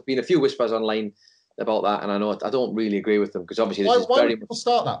just heard there's been a few whispers online about that, and I don't really agree with them because obviously this is why very would people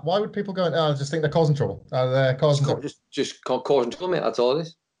start that? Why would people go and I just think they're causing trouble? They're causing trouble. Just causing trouble, mate. That's all it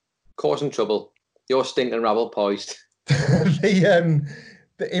is. Causing trouble. You're stinking rabble poised.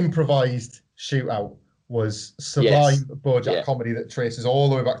 The improvised shootout was sublime BoJack comedy that traces all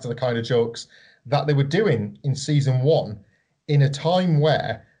the way back to the kind of jokes that they were doing in season 1 in a time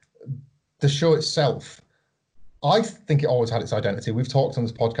where the show itself, I think it always had its identity. We've talked on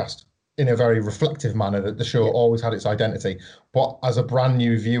this podcast in a very reflective manner that the show always had its identity. But as a brand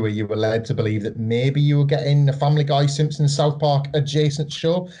new viewer, you were led to believe that maybe you were getting a Family Guy, Simpsons, South Park adjacent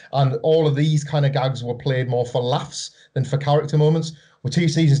show. And all of these kind of gags were played more for laughs than for character moments. We're 2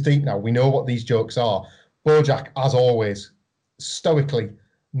 seasons deep now. We know what these jokes are. BoJack, as always, stoically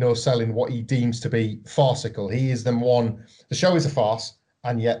no-selling what he deems to be farcical. He is the one. The show is a farce,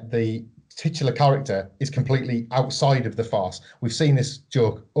 and yet the titular character is completely outside of the farce. We've seen this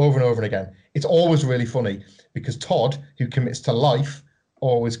joke over and over and again. It's always really funny because Todd, who commits to life,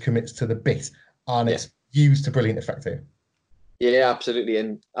 always commits to the bit, and it's used to brilliant effect here. Yeah, absolutely.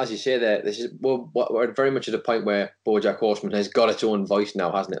 And as you say there, we're very much at a point where BoJack Horseman has got its own voice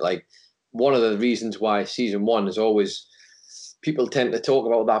now, hasn't it? Like, one of the reasons why season 1 is always, people tend to talk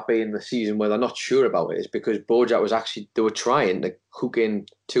about that being the season where they're not sure about it, is because BoJack was actually, they were trying to hook in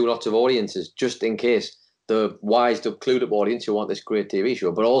 2 lots of audiences just in case, the wised up, clued up audience who want this great TV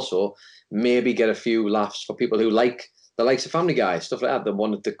show, but also maybe get a few laughs for people who like the likes of Family Guy, stuff like that. They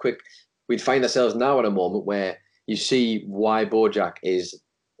wanted the quick. We'd find ourselves now at a moment where you see why BoJack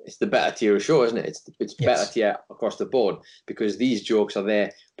it's the better tier of show, isn't it? It's better tier across the board because these jokes are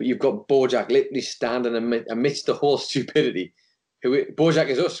there, but you've got BoJack literally standing amidst the whole stupidity. BoJack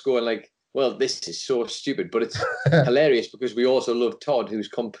is us going like, well, this is so stupid, but it's hilarious because we also love Todd, who's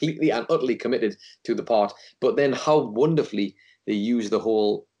completely and utterly committed to the part. But then how wonderfully they use the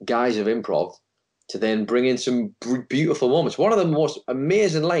whole guise of improv to then bring in some beautiful moments. One of the most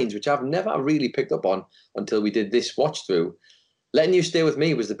amazing lines, which I've never really picked up on until we did this watch through, letting you stay with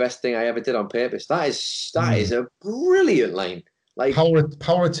me was the best thing I ever did on purpose. That is a brilliant line. Like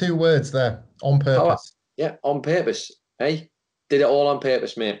power of 2 words there, on purpose. On purpose. Hey, did it all on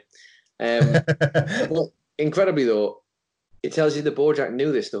purpose, mate. Well, incredibly though, it tells you that BoJack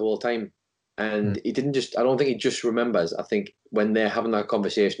knew this the whole time. And he didn't just, I don't think he just remembers. I think when they're having that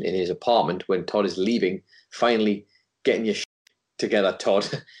conversation in his apartment, when Todd is leaving, finally getting your shit together, Todd,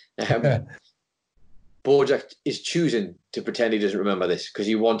 BoJack is choosing to pretend he doesn't remember this because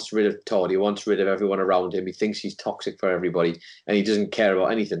he wants rid of Todd. He wants rid of everyone around him. He thinks he's toxic for everybody and he doesn't care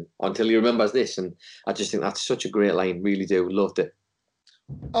about anything until he remembers this. And I just think that's such a great line. Really do. Loved it.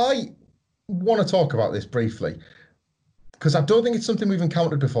 I want to talk about this briefly because I don't think it's something we've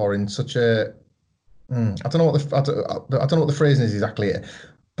encountered before in such a. I don't know what the phrasing is exactly here.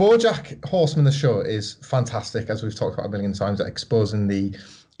 BoJack Horseman, the show, is fantastic, as we've talked about a million times, at exposing the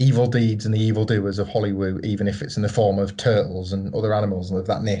evil deeds and the evildoers of Hollywood, even if it's in the form of turtles and other animals and of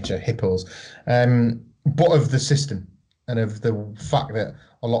that nature, hippos, but of the system and of the fact that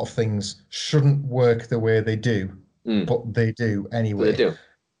a lot of things shouldn't work the way they do, but they do anyway. They do.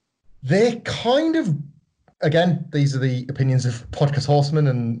 They kind of. Again, these are the opinions of Podcast Horseman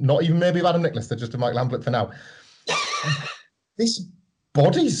and not even maybe of Adam Nicholas. They're just of Mike Lamblett for now. This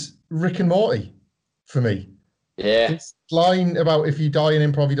bodies Rick and Morty for me. Yeah. This line about if you die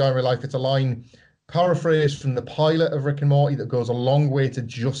in improv, you die in real life. It's a line paraphrased from the pilot of Rick and Morty that goes a long way to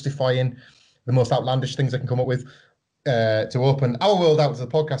justifying the most outlandish things I can come up with. To open our world out to the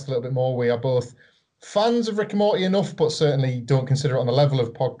podcast a little bit more, we are both fans of Rick and Morty enough, but certainly don't consider it on the level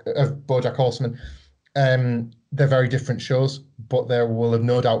of BoJack Horseman. They're very different shows, but there will have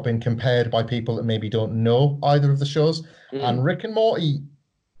no doubt been compared by people that maybe don't know either of the shows. And Rick and Morty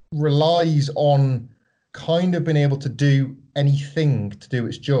relies on kind of being able to do anything to do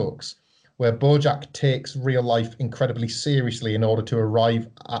its jokes, where BoJack takes real life incredibly seriously in order to arrive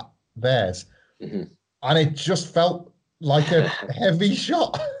at theirs. And it just felt like a heavy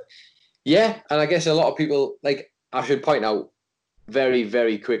shot. Yeah, and I guess a lot of people, like, I should point out very,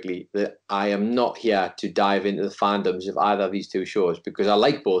 very quickly that I am not here to dive into the fandoms of either of these 2 shows because I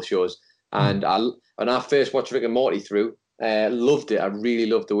like both shows. And when I first watched Rick and Morty through, loved it. I really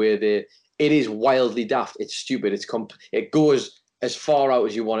loved the way it is wildly daft. It's stupid. It goes as far out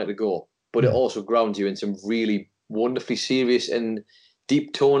as you want it to go, but it also grounds you in some really wonderfully serious and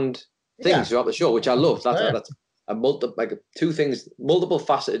deep toned things throughout the show, which I love. That's multiple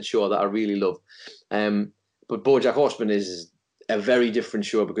faceted show that I really love. But BoJack Horseman is a very different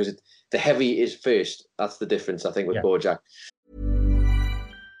show because the heavy is first. That's the difference, I think, with BoJack.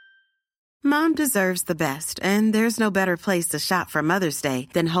 Mom deserves the best, and there's no better place to shop for Mother's Day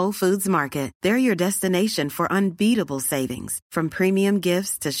than Whole Foods Market. They're your destination for unbeatable savings, from premium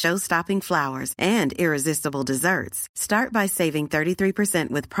gifts to show-stopping flowers and irresistible desserts. Start by saving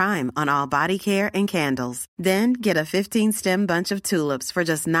 33% with Prime on all body care and candles. Then get a 15-stem bunch of tulips for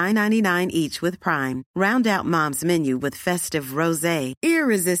just $9.99 each with Prime. Round out Mom's menu with festive rosé,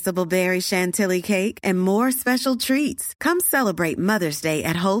 irresistible berry chantilly cake, and more special treats. Come celebrate Mother's Day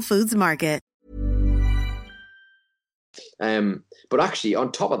at Whole Foods Market. But actually,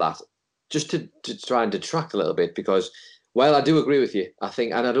 on top of that, just to try and detract a little bit, because while I do agree with you, I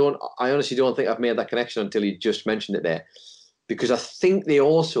think, and I honestly don't think I've made that connection until you just mentioned it there, because I think they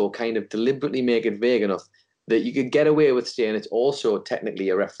also kind of deliberately make it vague enough that you could get away with saying it's also technically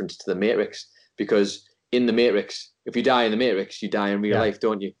a reference to the Matrix, because in the Matrix, if you die in the Matrix, you die in real life,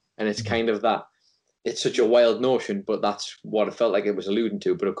 don't you? And it's kind of that, it's such a wild notion, but that's what it felt like it was alluding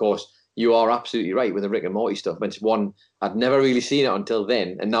to. But of course, you are absolutely right with the Rick and Morty stuff. It's one, I'd never really seen it until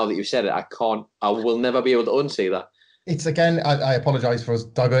then. And now that you've said it, I will never be able to unsee that. It's, again, I apologise for us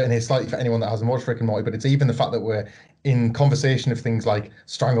diverting here slightly for anyone that hasn't watched Rick and Morty, but it's even the fact that we're in conversation of things like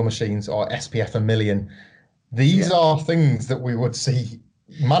strangle machines or SPF 1,000,000. These are things that we would see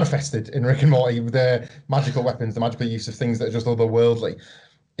manifested in Rick and Morty, with their magical weapons, the magical use of things that are just otherworldly.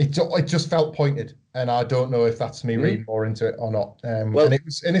 It just felt pointed, and I don't know if that's me reading more into it or not. And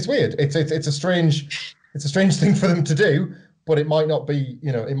it's weird. It's a strange thing for them to do, but it might not be.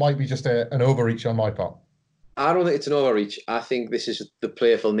 It might be just an overreach on my part. I don't think it's an overreach. I think this is the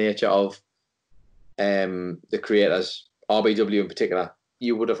playful nature of the creators, RBW in particular.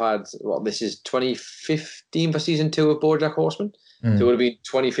 You would have had, this is 2015 for season 2 of BoJack Horseman. So it would have been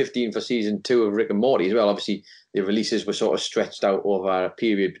 2015 for season 2 of Rick and Morty as well. Obviously, the releases were sort of stretched out over a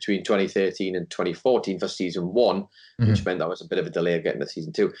period between 2013 and 2014 for season 1, which meant that was a bit of a delay of getting to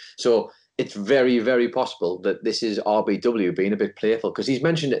season 2. So it's very, very possible that this is RBW being a bit playful, because he's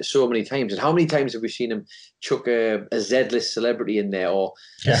mentioned it so many times. And how many times have we seen him chuck a Z-list celebrity in there, or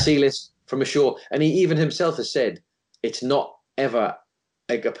a C-list from a show? And he even himself has said it's not ever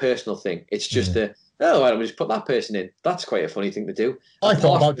like a personal thing. It's just I'm just put that person in. That's quite a funny thing to do. I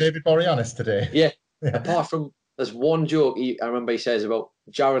thought about David Boreanaz today. Yeah. Apart from, there's one joke I remember he says about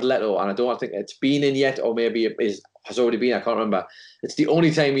Jared Leto, and I don't think it's been in yet, or maybe it has already been. I can't remember. It's the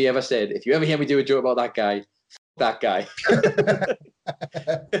only time he ever said, if you ever hear me do a joke about that guy, that guy.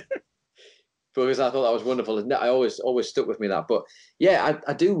 Because I thought that was wonderful. I always stuck with me that. But yeah,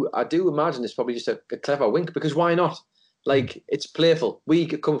 I do imagine it's probably just a clever wink, because why not? Like, it's playful. We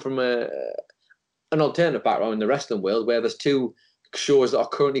could come from an alternative background in the wrestling world where there's two shows that are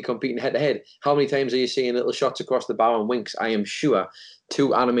currently competing head to head. How many times are you seeing little shots across the bow and winks? I am sure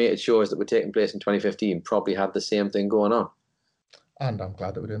 2 animated shows that were taking place in 2015 probably had the same thing going on. And I'm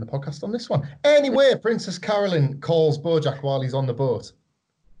glad that we're doing the podcast on this one. Anyway, Princess Carolyn calls BoJack while he's on the boat.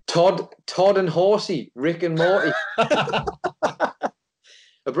 Todd and Horsey, Rick and Morty.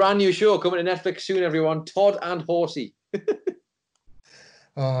 A brand new show coming to Netflix soon, everyone. Todd and Horsey.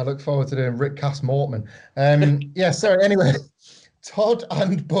 I look forward to doing Rick Cast Mortman. Anyway, Todd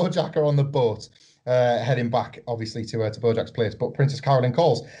and BoJack are on the boat, heading back, obviously, to BoJack's place. But Princess Carolyn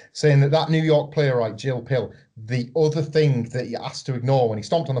calls, saying that New York playwright, Jill Pill, the other thing that he asked to ignore when he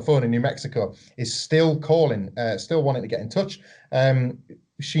stomped on the phone in New Mexico, is still calling, still wanting to get in touch.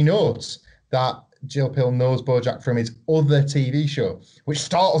 She notes that Jill Pill knows BoJack from his other TV show, which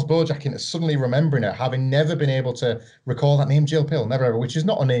startles BoJack into suddenly remembering her, having never been able to recall that name, Jill Pill, never ever, which is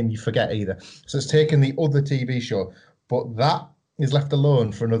not a name you forget either. So it's taken the other TV show, but that is left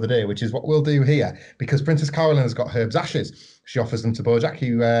alone for another day, which is what we'll do here, because Princess Carolyn has got Herb's ashes. She offers them to BoJack,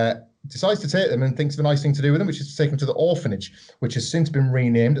 who decides to take them and thinks of a nice thing to do with them, which is to take them to the orphanage, which has since been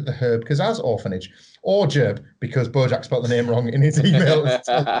renamed the Herb Kazaz Orphanage, or Gerb, because BoJack spelled the name wrong in his email.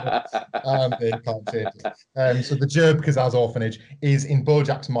 And they can't take it. So the Gerb Kazaz Orphanage is, in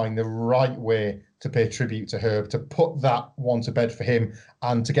BoJack's mind, the right way to pay tribute to Herb, to put that one to bed for him,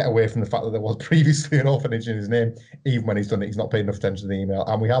 and to get away from the fact that there was previously an orphanage in his name. Even when he's done it, he's not paid enough attention to the email.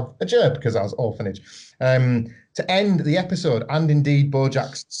 And we have a Gerb Kazaz Orphanage. To end the episode, and indeed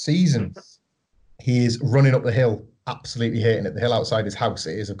BoJack's season, he is running up the hill, absolutely hating it. The hill outside his house.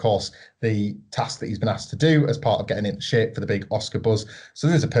 It is, of course, the task that he's been asked to do as part of getting into shape for the big Oscar buzz. So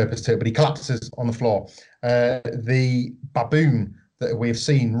there's a purpose to it, but he collapses on the floor. The baboon that we've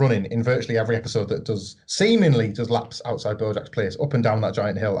seen running in virtually every episode that seemingly does laps outside BoJack's place, up and down that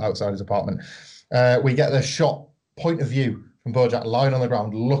giant hill outside his apartment. We get the shot point of view from Bojack lying on the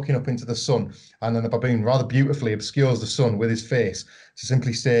ground, looking up into the sun, and then the baboon rather beautifully obscures the sun with his face to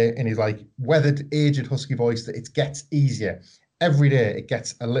simply say in his like weathered, aged husky voice that it gets easier. Every day it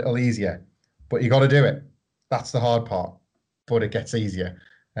gets a little easier, but you got to do it. That's the hard part, but it gets easier.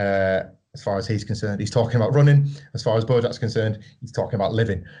 As far as he's concerned, he's talking about running. As far as Bojack's concerned, he's talking about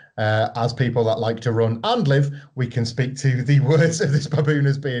living. As people that like to run and live, we can speak to the words of this baboon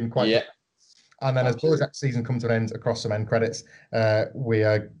as being quite... Yeah. And then Absolutely. as Bojack's season comes to an end across some end credits, we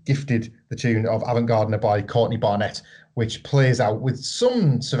are gifted the tune of Avant Gardener by Courtney Barnett, which plays out with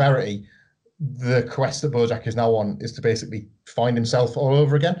some severity. The quest that Bojack is now on is to basically find himself all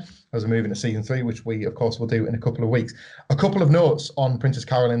over again as we move into season 3, which we, of course, will do in a couple of weeks. A couple of notes on Princess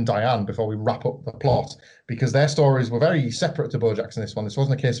Carolyn and Diane before we wrap up the plot, because their stories were very separate to Bojack's in this one. This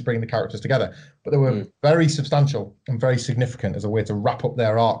wasn't a case of bringing the characters together, but they were very substantial and very significant as a way to wrap up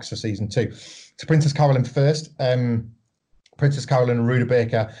their arcs for season 2. To Princess Carolyn first, Princess Carolyn and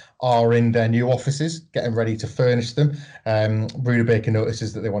Rutabaga are in their new offices, getting ready to furnish them. Rutabaga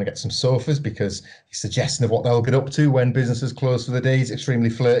notices that they want to get some sofas because he's suggesting of what they'll get up to when businesses close for the day. He's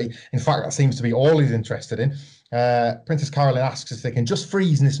extremely flirty. In fact, that seems to be all he's interested in. Princess Carolyn asks if they can just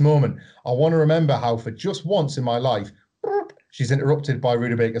freeze in this moment. I want to remember how for just once in my life, she's interrupted by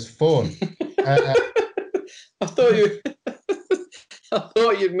Rutabaga's phone. I thought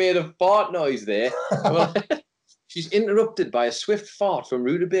you'd made a fart noise there. Well, she's interrupted by a swift fart from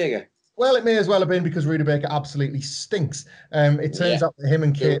Rutabaga. Well, it may as well have been because Rutabaga absolutely stinks. It turns out that him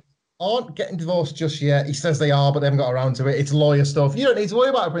and Kate aren't getting divorced just yet. He says they are, but they haven't got around to it. It's lawyer stuff. You don't need to worry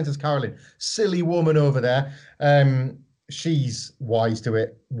about it, Princess Carolyn. Silly woman over there. She's wise to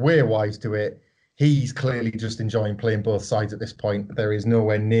it. We're wise to it. He's clearly just enjoying playing both sides at this point. There is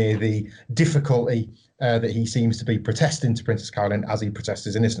nowhere near the difficulty that he seems to be protesting to Princess Carolyn as he protests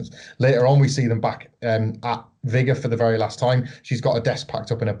his innocence. Later on, we see them back at Vigor for the very last time. She's got a desk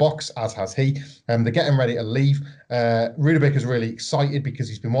packed up in a box, as has he. They're getting ready to leave. Rutabaga's really excited because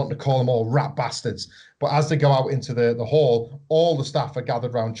he's been wanting to call them all rat bastards. But as they go out into the hall, all the staff are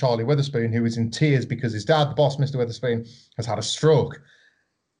gathered around Charlie Witherspoon, who is in tears because his dad, the boss, Mr. Witherspoon, has had a stroke.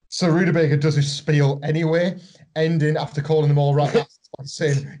 So Rutabaga does his spiel anyway, ending after calling them all rat bastards by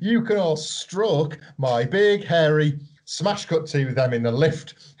saying, "You can all stroke my big, hairy," smash cut to them in the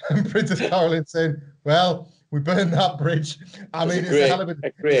lift. And Princess Carolyn saying, "Well, we burned that bridge." I mean, it's a hell of a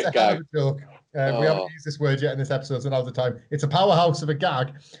joke. We haven't used this word yet in this episode, so now's the time. It's a powerhouse of a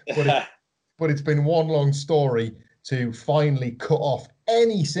gag, but it's been one long story to finally cut off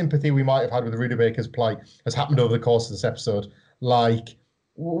any sympathy we might have had with Rutabaga's plight has happened over the course of this episode. Like,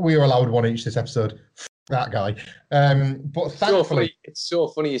 we were allowed one each this episode. That guy. But thankfully... It's so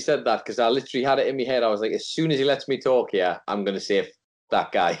funny you said that, because I literally had it in my head. I was like, as soon as he lets me talk here, I'm going to say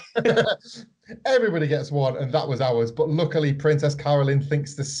that guy. Everybody gets one, and that was ours. But luckily, Princess Carolyn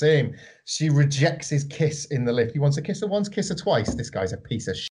thinks the same. She rejects his kiss in the lift. He wants to kiss her once, kiss her twice. This guy's a piece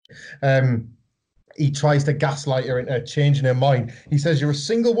of shit. He tries to gaslight her into changing her mind. He says, "You're a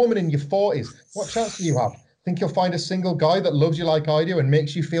single woman in your 40s. What chance do you have? Think you'll find a single guy that loves you like I do and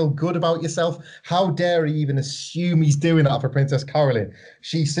makes you feel good about yourself?" How dare he even assume he's doing that for Princess Carolyn?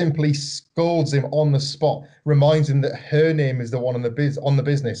 She simply scolds him on the spot, reminds him that her name is the one on the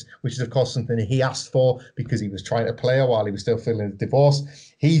business, which is, of course, something he asked for because he was trying to play her while he was still feeling the divorce.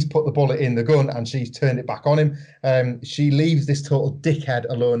 He's put the bullet in the gun and she's turned it back on him. She leaves this total dickhead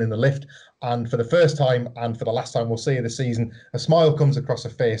alone in the lift. And for the first time, and for the last time we'll see her this season, a smile comes across her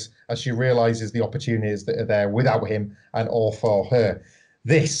face as she realises the opportunities that are there without him and all for her.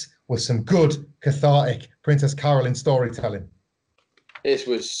 This was some good, cathartic Princess Carolyn storytelling. This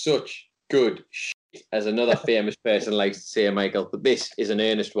was such good shit, as another famous person likes to say, Michael. But this is an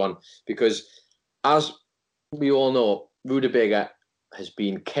earnest one, because as we all know, Rutabaga has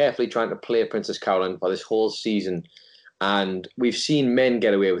been carefully trying to play Princess Carolyn for this whole season. And we've seen men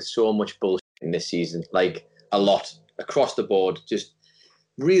get away with so much bullshit in this season, like a lot across the board, just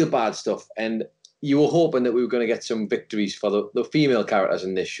real bad stuff. And you were hoping that we were going to get some victories for the female characters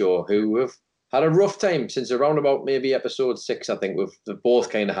in this show, who have had a rough time since around about maybe episode 6. I think we've both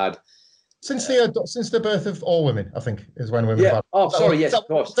kind of had since the birth of all women. I think is when women. Yeah. Have Oh, sorry. Yes, of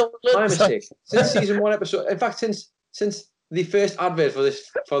course. My mistake. Since season 1 episode. In fact, since the first advert for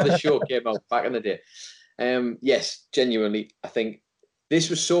this show came out back in the day. Yes, genuinely, I think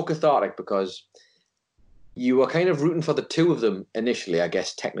this was so cathartic because you were kind of rooting for the two of them initially, I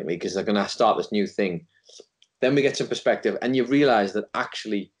guess, technically, because they're going to start this new thing. Then we get some perspective, and you realise that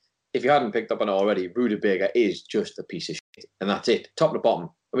actually, if you hadn't picked up on it already, Rutabaga is just a piece of shit, and that's it, top to bottom.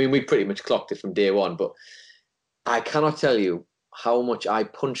 I mean, we pretty much clocked it from day one, but I cannot tell you how much I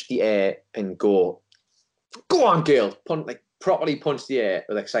punch the air and go, go on, girl, properly punch the air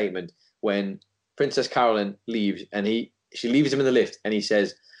with excitement when Princess Carolyn leaves, and she leaves him in the lift, and he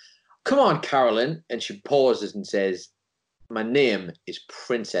says, "Come on, Carolyn," and she pauses and says, "My name is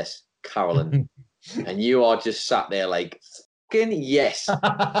Princess Carolyn," and you are just sat there like, fucking yes,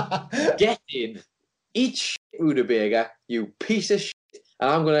 get in, eat shit, Rutabaga, you piece of shit, and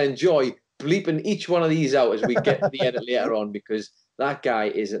I'm going to enjoy bleeping each one of these out as we get to the edit later on, because that guy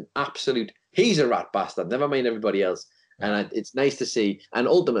is an absolute, he's a rat bastard, never mind everybody else, and it's nice to see, and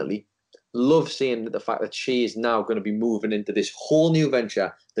ultimately, love seeing the fact that she is now going to be moving into this whole new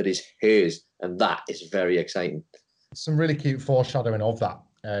venture that is hers, and that is very exciting. Some really cute foreshadowing of that.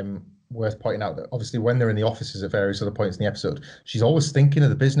 Worth pointing out that obviously when they're in the offices at various other points in the episode, she's always thinking of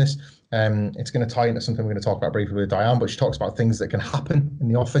the business. It's going to tie into something we're going to talk about briefly with Diane, but she talks about things that can happen in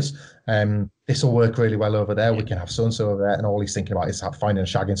the office. This will work really well over there. We can have so-and-so over there. And all he's thinking about is finding a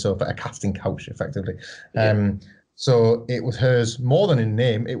shagging sofa, a casting couch, effectively. So it was hers more than in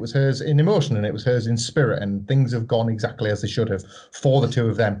name. It was hers in emotion, and it was hers in spirit. And things have gone exactly as they should have for the two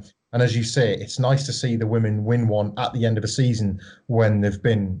of them. And as you say, it's nice to see the women win one at the end of a season when they've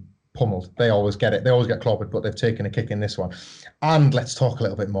been pummeled. They always get it. They always get clobbered, but they've taken a kick in this one. And let's talk a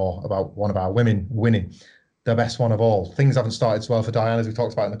little bit more about one of our women winning, the best one of all. Things haven't started so well for Diane, as we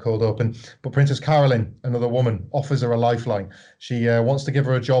talked about in the cold open, but Princess Carolyn, another woman, offers her a lifeline. She wants to give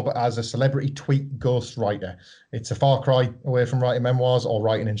her a job as a celebrity tweet ghostwriter. It's a far cry away from writing memoirs or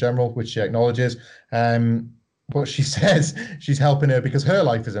writing in general, which she acknowledges. But she says she's helping her because her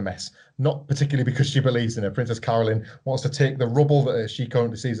life is a mess, not particularly because she believes in her. Princess Carolyn wants to take the rubble that she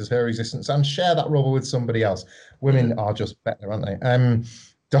currently sees as her existence and share that rubble with somebody else. Women are just better, aren't they?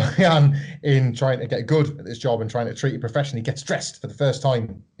 Diane, in trying to get good at this job and trying to treat it professionally, gets dressed for the first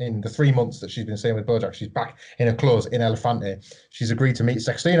time in the 3 months that she's been staying with Bojack. She's back in her clothes in Elefante. She's agreed to meet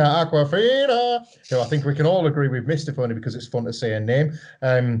Sextina Aquafina, who I think we can all agree we've missed, if only because it's fun to say her name.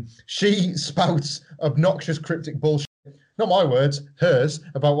 She spouts obnoxious, cryptic bullshit, not my words, hers,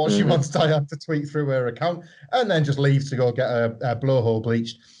 about what she wants Diane to tweet through her account, and then just leaves to go get a blowhole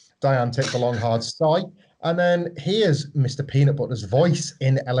bleached. Diane takes a long, hard sigh, and then hears Mr. Peanut Butter's voice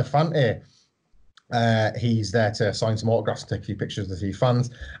in Elefante. He's there to sign some autographs and take a few pictures with a few fans.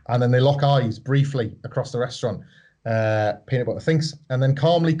 And then they lock eyes briefly across the restaurant. Peanut Butter thinks and then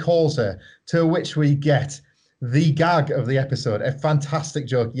calmly calls her, to which we get the gag of the episode, a fantastic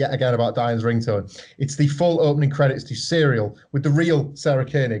joke yet again about Diane's ringtone. It's the full opening credits to Serial, with the real Sarah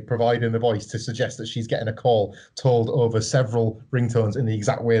Koenig providing the voice to suggest that she's getting a call told over several ringtones in the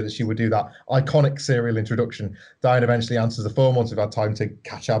exact way that she would do that iconic Serial introduction. Diane eventually answers the phone once we've had time to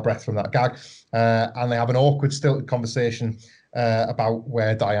catch our breath from that gag, and they have an awkward, stilted conversation about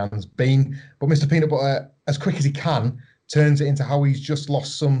where Diane's been. But Mr. Peanut Butter, as quick as he can, turns it into how he's just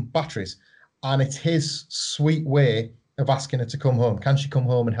lost some batteries. And it's his sweet way of asking her to come home. Can she come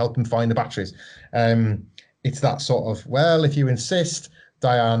home and help him find the batteries? It's that sort of, well, if you insist.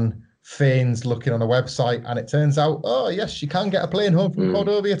 Diane feigns looking on a website, and it turns out, oh, yes, she can get a plane home from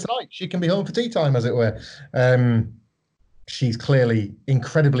Cordovia tonight. She can be home for tea time, as it were. She's clearly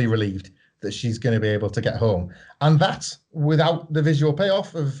incredibly relieved that she's going to be able to get home. And that, without the visual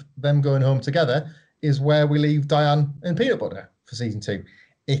payoff of them going home together, is where we leave Diane and Peanut Butter for season 2.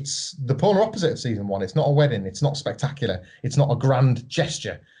 It's the polar opposite of season 1. It's not a wedding. It's not spectacular. It's not a grand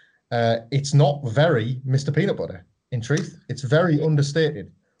gesture. It's not very Mr. Peanut Butter, in truth. It's very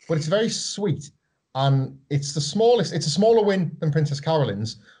understated, but it's very sweet. And it's a smaller win than Princess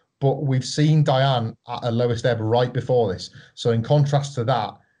Carolyn's, but we've seen Diane at her lowest ebb right before this. So in contrast to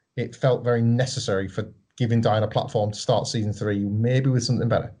that, it felt very necessary for giving Diane a platform to start season 3, maybe with something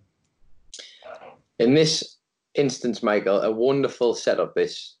better. In this instance, Michael, a wonderful setup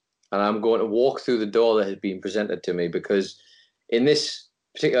this, and I'm going to walk through the door that has been presented to me, because in this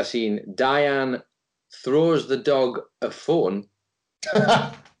particular scene, Diane throws the dog a phone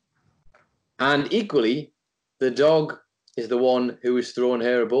and equally the dog is the one who is throwing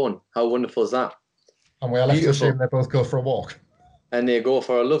her a bone. How wonderful is that? And we're left to assume they both go for a walk. And they go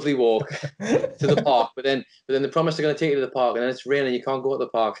for a lovely walk to the park, but then they promise they're going to take you to the park, and then it's raining, you can't go to the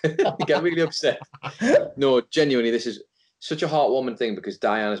park. You get really upset. No, genuinely, this is such a heartwarming thing, because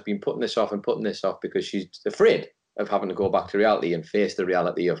Diane has been putting this off because she's afraid of having to go back to reality and face the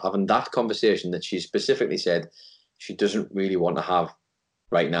reality of having that conversation that she specifically said she doesn't really want to have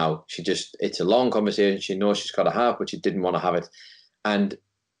right now. It's a long conversation she knows she's got to have, but she didn't want to have it. And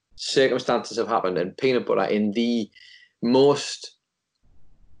circumstances have happened, and Peanut Butter, in the most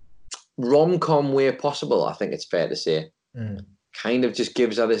rom-com way possible, I think it's fair to say, kind of just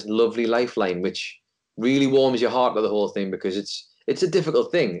gives her this lovely lifeline, which really warms your heart to the whole thing, because it's it's a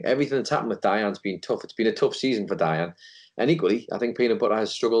difficult thing. Everything that's happened with Diane's been tough. It's been a tough season for Diane. And equally, I think Peanut Butter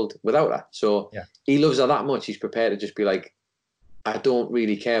has struggled without her. So he loves her that much. He's prepared to just be like, I don't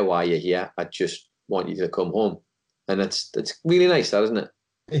really care why you're here. I just want you to come home. And that's really nice, that, isn't it?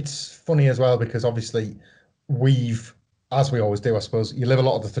 It's funny as well because obviously as we always do, I suppose, you live a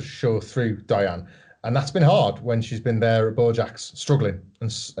lot of the show through Diane. And that's been hard when she's been there at Bojack's struggling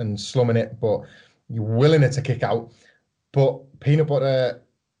and slumming it, but you're willing her to kick out. But Peanut Butter,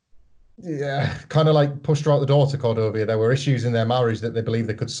 kind of like pushed her out the door to Cordovia. There were issues in their marriage that they believe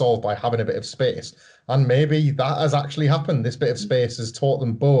they could solve by having a bit of space. And maybe that has actually happened. This bit of space has taught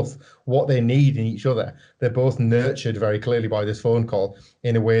them both what they need in each other. They're both nurtured very clearly by this phone call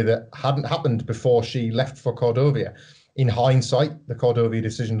in a way that hadn't happened before she left for Cordovia. In hindsight, the Cordovia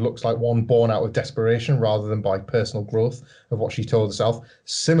decision looks like one born out of desperation rather than by personal growth of what she told herself.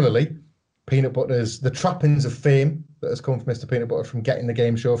 Similarly, Peanut Butter's the trappings of fame that has come from Mr. Peanut Butter from getting the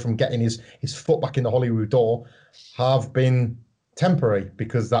game show, from getting his foot back in the Hollywood door, have been temporary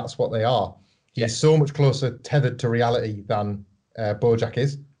because that's what they are. He's so much closer tethered to reality than Bojack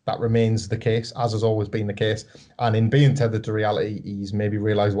is. That remains the case, as has always been the case. And in being tethered to reality, he's maybe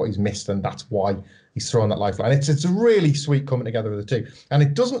realised what he's missed, and that's why he's thrown that lifeline. It's a really sweet coming together of the two. And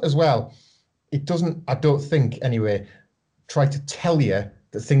it doesn't, I don't think anyway, try to tell you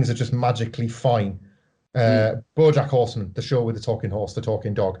that things are just magically fine. BoJack Horseman, the show with the talking horse, the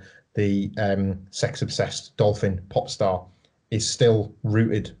talking dog, the sex-obsessed dolphin pop star, is still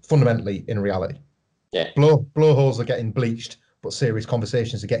rooted fundamentally in reality. Yeah. Blowholes are getting bleached, but serious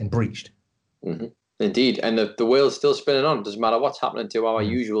conversations are getting breached. Mm-hmm. Indeed. And the wheel's still spinning on. It doesn't matter what's happening to our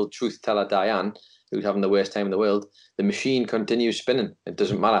usual truth teller, Diane, who's having the worst time in the world. The machine continues spinning. It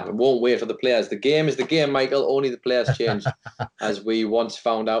doesn't matter. It won't wait for the players. The game is the game, Michael. Only the players change, as we once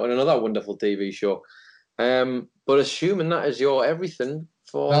found out in another wonderful TV show. But assuming that is your everything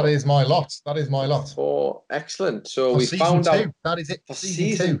for... That is my lot. For excellent. So for we found out... That is it for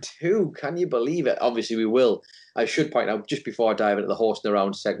season two. Can you believe it? Obviously, we will. I should point out, just before I dive into the horsing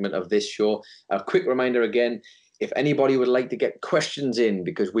around segment of this show, a quick reminder again, if anybody would like to get questions in,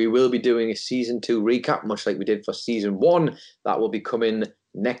 because we will be doing a season 2 recap, much like we did for season 1, that will be coming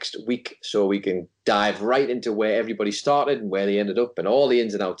next week, so we can dive right into where everybody started and where they ended up and all the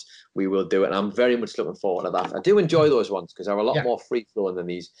ins and outs. We will do it, and I'm very much looking forward to that. I do enjoy those ones because they're a lot more free-flowing than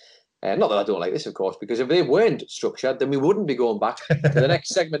these. Not that I don't like this, of course, because if they weren't structured, then we wouldn't be going back to the next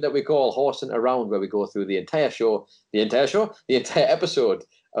segment that we call Horsing Around, where we go through the entire episode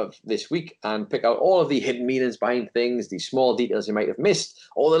of this week and pick out all of the hidden meanings behind things, the small details you might have missed,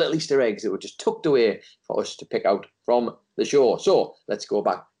 all the little Easter eggs that were just tucked away for us to pick out from the show. So let's go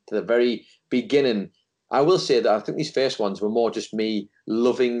back to the very beginning. I will say that I think these first ones were more just me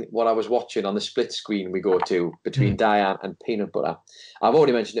loving what I was watching on the split screen we go to between Diane and Peanut Butter. I've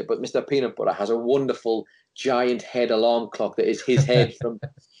already mentioned it, but Mr. Peanut Butter has a wonderful giant head alarm clock that is his head from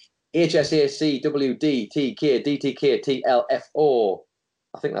HSAC, WD, TK, DTK, TLFO.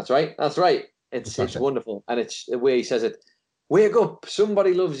 I think that's right. That's right. It's wonderful. And it's the way he says it. Wake up,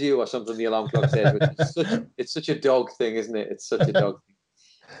 somebody loves you, or something the alarm clock says. It's such a dog thing, isn't it? It's such a dog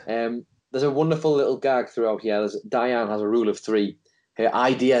thing. There's a wonderful little gag throughout here. Diane has a rule of 3. Her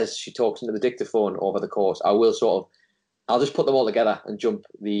ideas, she talks into the dictaphone over the course. I'll just put them all together and jump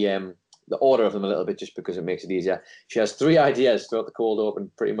the order of them a little bit just because it makes it easier. She has 3 ideas throughout the cold open,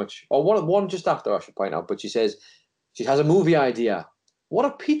 pretty much. Or one just after, I should point out. But she says she has a movie idea. What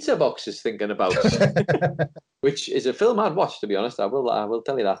are Pizza Boxes thinking about? Which is a film I'd watch, to be honest. I will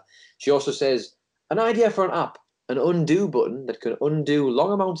tell you that. She also says, an idea for an app, an undo button that can undo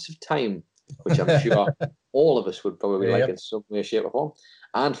long amounts of time, which I'm sure all of us would probably like in some way, shape or form.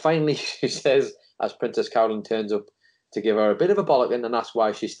 And finally, she says, as Princess Carolyn turns up to give her a bit of a bollocking, and that's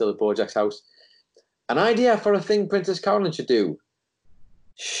why she's still at Bojack's house, an idea for a thing Princess Carolyn should do.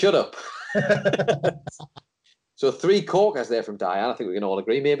 Shut up. So 3 corkers there from Diane. I think we can all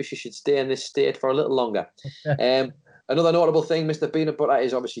agree. Maybe she should stay in this state for a little longer. Another notable thing, Mr. Peanut Butter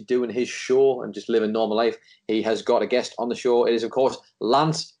is obviously doing his show and just living normal life. He has got a guest on the show. It is, of course,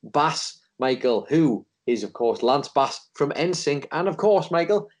 Lance Bass, Michael, who is, of course, Lance Bass from NSYNC. And, of course,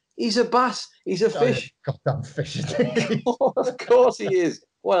 Michael, he's a bass. He's a fish. Goddamn fish. Of course he is.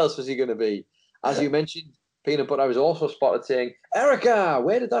 What else was he going to be? As you mentioned, Peanut Butter was also spotted saying, Erica,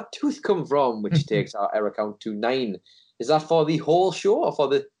 where did that tooth come from? Which takes our error count to 9. Is that for the whole show or for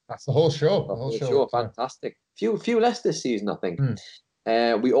the... That's the whole show. The whole show. Fantastic. Few less this season, I think.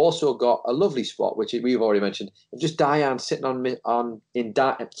 We also got a lovely spot, which we've already mentioned, of just Diane sitting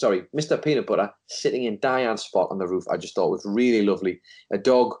Mr. Peanut Butter sitting in Diane's spot on the roof. I just thought was really lovely. A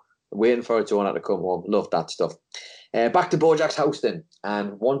dog waiting for its owner to come home. Loved that stuff. Back to Bojack's house then.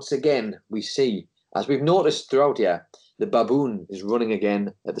 And once again, we see, as we've noticed throughout here, the baboon is running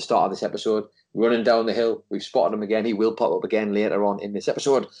again at the start of this episode, running down the hill. We've spotted him again. He will pop up again later on in this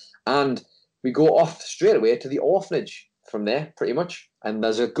episode. And we go off straight away to the orphanage from there, pretty much. And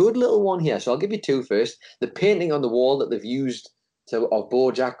there's a good little one here. So I'll give you two first. The painting on the wall that they've used of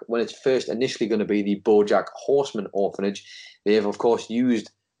Bojack when it's first initially going to be the Bojack Horseman orphanage. They have, of course,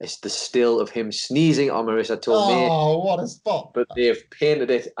 used the still of him sneezing on Marissa Tomei. Oh, what a spot. But they've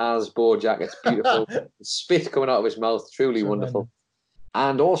painted it as Bojack. It's beautiful. Spit coming out of his mouth. Truly wonderful.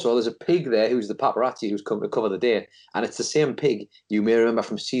 And also, there's a pig there who's the paparazzi who's come to cover the day. And it's the same pig you may remember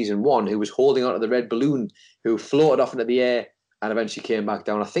from season 1 who was holding onto the red balloon, who floated off into the air and eventually came back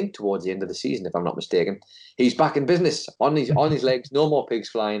down, I think, towards the end of the season, if I'm not mistaken. He's back in business, on his legs, no more pigs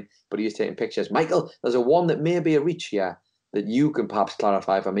flying, but he is taking pictures. Michael, there's a one that may be a reach here that you can perhaps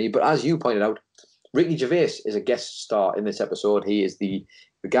clarify for me. But as you pointed out, Ricky Gervais is a guest star in this episode. He is the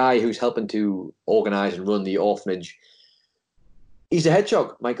guy who's helping to organise and run the orphanage. He's a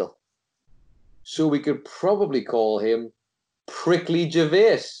hedgehog, Michael. So we could probably call him Prickly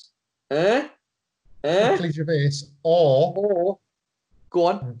Gervais. Prickly Gervais or go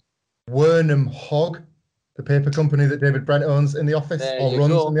on. Wernham Hog, the paper company that David Brent owns in The Office or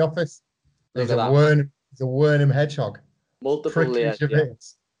runs in The Office. There's a Wernham hedgehog. Multiple Prickly layers. Gervais. Yeah.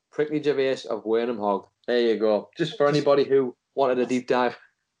 Prickly Gervais of Wernham Hog. There you go. Just for anybody who wanted a deep dive.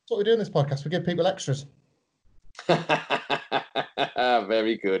 That's what we do in this podcast. We give people extras.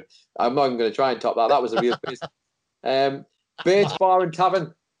 Very good. I'm not even going to try and top that. That was a real quiz. Birch Bar and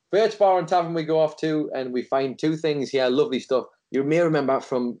Tavern. Birch Bar and Tavern we go off to, and we find two things here. Lovely stuff. You may remember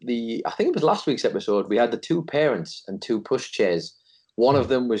from I think it was last week's episode, we had the two parents and two pushchairs. One of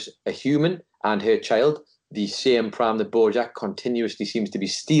them was a human and her child, the same pram that Bojack continuously seems to be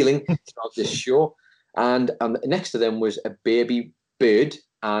stealing throughout this show. And next to them was a baby bird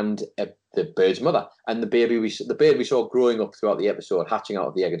and the bird's mother, and the bird we saw growing up throughout the episode, hatching out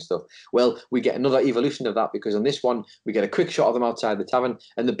of the egg and stuff. Well, we get another evolution of that because on this one we get a quick shot of them outside the tavern,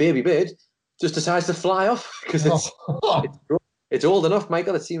 and the baby bird just decides to fly off because it's old enough,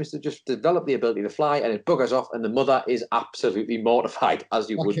 Michael. It seems to just develop the ability to fly, and it buggers off, and the mother is absolutely mortified, as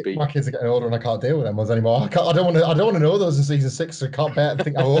you would be. My kids are getting older, and I can't deal with them ones anymore. I don't want to know those in season 6. So I can't bear to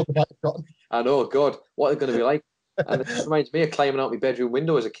think how old they've gotten. I know, God, what are they going to be like? And it just reminds me of climbing out my bedroom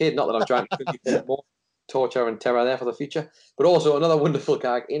window as a kid. Not that I'm trying to give more torture and terror there for the future. But also another wonderful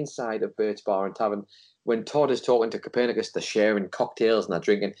gag inside of Birch Bar and Tavern. When Todd is talking to Copernicus, they're sharing cocktails and they're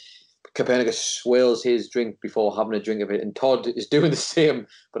drinking. Copernicus swirls his drink before having a drink of it. And Todd is doing the same.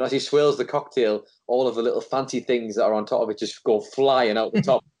 But as he swirls the cocktail, all of the little fancy things that are on top of it just go flying out the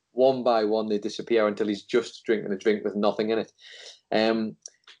top. One by one, they disappear until he's just drinking a drink with nothing in it.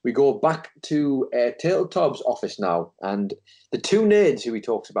 We go back to Turtletop's office now, and the two nerds who he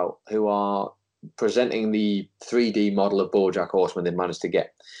talks about, who are presenting the 3D model of Bojack Horseman they managed to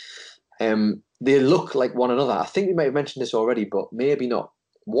get, they look like one another. I think we might have mentioned this already, but maybe not.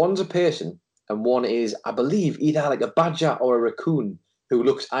 One's a person, and one is, I believe, either like a badger or a raccoon who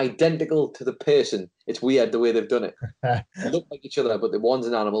looks identical to the person. It's weird the way they've done it. They look like each other, but one's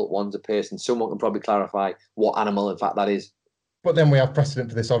an animal, one's a person. Someone can probably clarify what animal, in fact, that is. But then we have precedent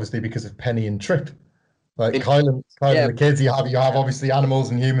for this, obviously, because of Penny and Trip. Like Kyle and the kids, you have obviously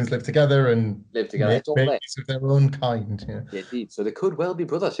animals and humans live together and make babies of their own kind. Yeah. Indeed. So they could well be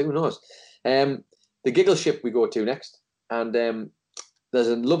brothers. Who knows? The Giggle Ship we go to next, and there's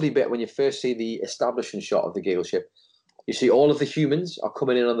a lovely bit when you first see the establishing shot of the Giggle Ship. You see all of the humans are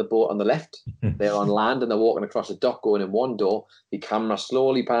coming in on the boat on the left. They're on land and they're walking across a dock going in one door. The camera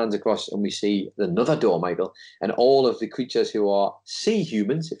slowly pans across and we see another door, Michael. And all of the creatures who are sea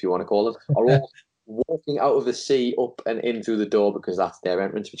humans, if you want to call them, are all walking out of the sea up and in through the door because that's their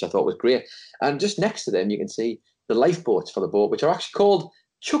entrance, which I thought was great. And just next to them, you can see the lifeboats for the boat, which are actually called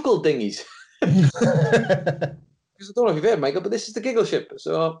chuckle dinghies. Because I don't know if you've heard, Michael, but this is the Giggle Ship.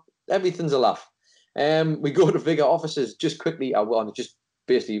 So everything's a laugh. We go to Vigor Offices just quickly. I want to just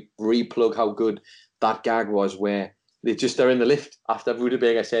basically replug how good that gag was, where they're in the lift after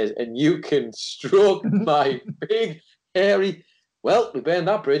Rutabaga says, "And you can stroke my big hairy." Well, we burned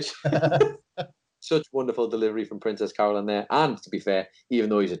that bridge. Such wonderful delivery from Princess Carolyn there, and to be fair, even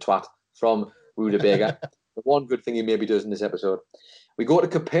though he's a twat, from Rutabaga, the one good thing he maybe does in this episode. We go to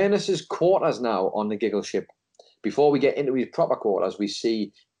Copernicus's quarters now on the Giggle Ship. Before we get into his proper quarters, we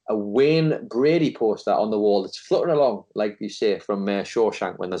see a Wayne Brady poster on the wall that's fluttering along, like you say, from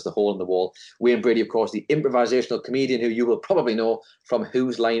Shawshank when there's the hole in the wall. Wayne Brady, of course, the improvisational comedian who you will probably know from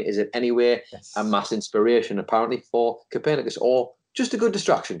Whose Line Is It Anyway? Yes. A mass inspiration, apparently, for Copernicus, or just a good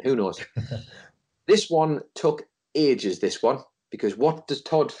distraction. Who knows? This one took ages, this one, because what does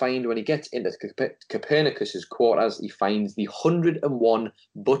Todd find when he gets into Copernicus's quarters? He finds the 101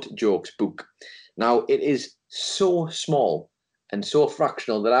 Butt Jokes book. Now, it is so small and so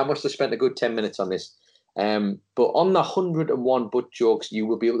fractional that I must have spent a good 10 minutes on this. But on the 101 Butt Jokes, you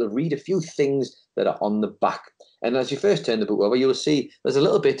will be able to read a few things that are on the back. And as you first turn the book over, you'll see there's a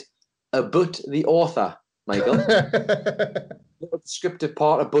little bit about the author, Michael. Little descriptive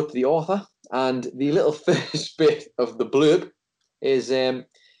part about the author. And the little first bit of the blurb is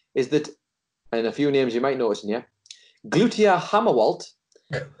that, and a few names you might notice in here, Glutia Hammerwalt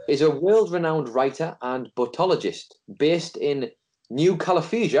is a world-renowned writer and buttologist based in New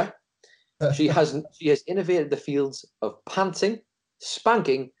California. She has innovated the fields of pantsing,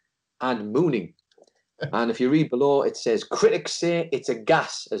 spanking, and mooning. And if you read below, it says, critics say it's a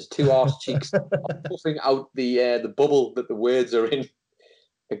gas as two arse cheeks are puffing out the bubble that the words are in,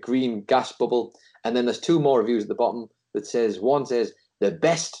 a green gas bubble. And then there's two more reviews at the bottom that says, one says, the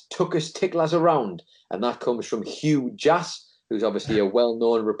best tuckus ticklers around. And that comes from Hugh Jass, who's obviously a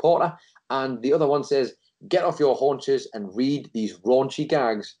well-known reporter. And the other one says, get off your haunches and read these raunchy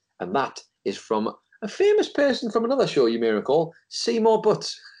gags. And that is from a famous person from another show you may recall, Seymour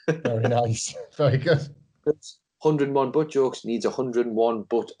Butts. Very nice. Very good. 101 Butt Jokes needs 101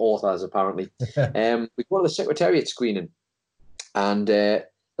 butt authors, apparently. We go to the Secretariat screening, and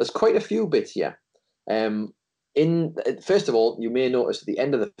there's quite a few bits here. First of all, you may notice at the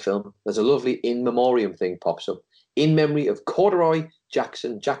end of the film, there's a lovely in memoriam thing pops up. In memory of Corduroy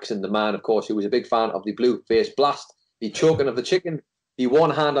Jackson, the man, of course, who was a big fan of the Blue-Faced Blast, the choking of the chicken, the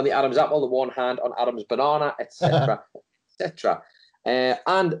one hand on the Adam's apple, the one hand on Adam's banana, etc., etc.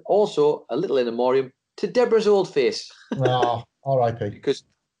 And also a little in memoriam to Deborah's old face. Oh, R.I.P. Because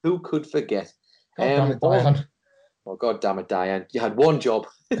who could forget? God damn it, Diane. Oh, God damn it, Diane. You had one job.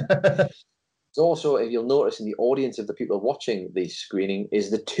 Also, if you'll notice in the audience of the people watching the screening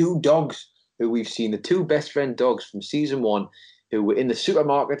is the two dogs who we've seen, the two best friend dogs from season 1 who were in the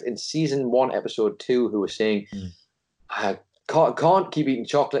supermarket in season 1, episode 2, who were saying, I can't keep eating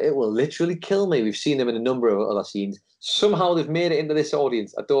chocolate. It will literally kill me. We've seen them in a number of other scenes. Somehow they've made it into this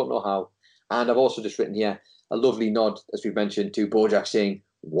audience. I don't know how. And I've also just written here a lovely nod, as we've mentioned, to Bojack saying,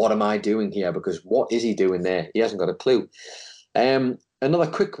 what am I doing here? Because what is he doing there? He hasn't got a clue.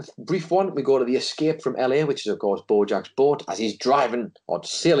 Another quick, brief one. We go to the escape from LA, which is, of course, Bojack's boat. As he's driving, or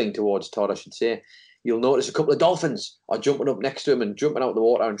sailing towards Todd, I should say, you'll notice a couple of dolphins are jumping up next to him and jumping out of the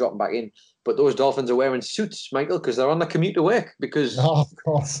water and dropping back in. But those dolphins are wearing suits, Michael, because they're on the commute to work. Because of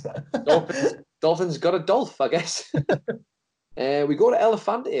course. dolphins got a dolph, I guess. We go to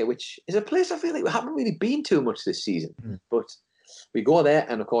Elefante, which is a place I feel like we haven't really been to much this season. But we go there,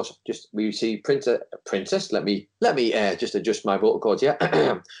 and of course, we see Princess. Let me just adjust my vocal cords here.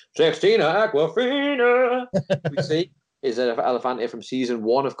 Sextina Aquafina. We see is Elefante from season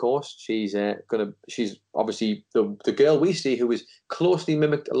 1, of course. She's obviously the girl we see who was closely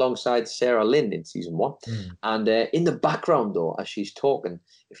mimicked alongside Sarah Lynn in season 1. And in the background, though, as she's talking,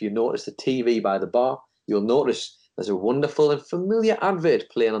 if you notice the TV by the bar, you'll notice there's a wonderful and familiar advert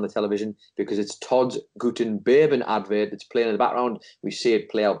playing on the television because it's Todd's Guten Bourbon advert that's playing in the background. We see it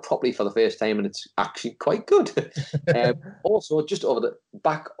play out properly for the first time, and it's actually quite good. Also, just over the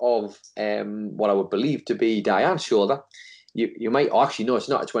back of what I would believe to be Diane's shoulder, you might actually know it's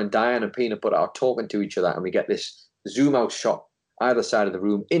not. It's when Diane and Peanut Butter are talking to each other, and we get this zoom out shot either side of the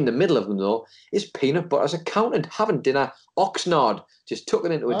room. In the middle of them, though, is Peanut Butter's accountant having dinner. Oxnard just took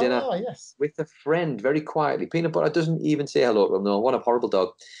it into a dinner with a friend very quietly. Peanut Butter doesn't even say hello to him. No, what a horrible dog.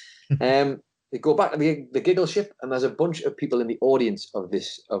 They go back to the Giggle Ship, and there's a bunch of people in the audience of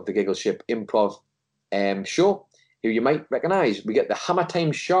the Giggle Ship improv show who you might recognise. We get the Hammer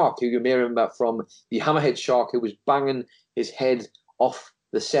Time Shark, who you may remember from the Hammerhead Shark, who was banging his head off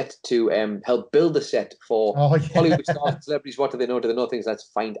the set to help build the set for Hollywood stars and celebrities. What do they know? Do they know things? Let's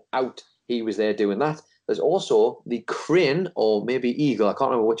find out. He was there doing that. There's also the crane, or maybe eagle, I can't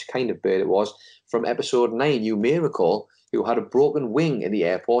remember which kind of bird it was, from episode 9, you may recall, who had a broken wing in the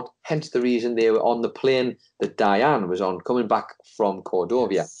airport, hence the reason they were on the plane that Diane was on, coming back from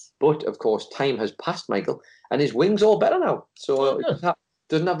Cordovia. Yes. But, of course, time has passed, Michael, and his wing's all better now. So it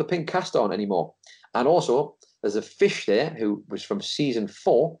doesn't have the pink cast on anymore. And also, there's a fish there who was from season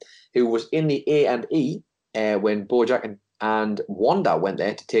 4, who was in the A&E when Bojack and Wanda went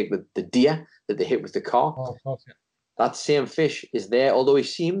there to take the deer that they hit with the car. Oh, of course, yeah. That same fish is there, although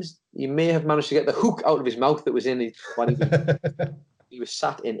he may have managed to get the hook out of his mouth that was in when he was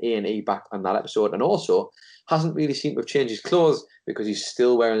sat in A&E back on that episode, and also hasn't really seemed to have changed his clothes because he's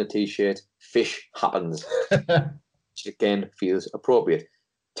still wearing the T-shirt. Fish happens, which again feels appropriate.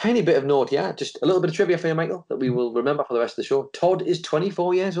 Tiny bit of note here, just a little bit of trivia for you, Michael, that we will remember for the rest of the show. Todd is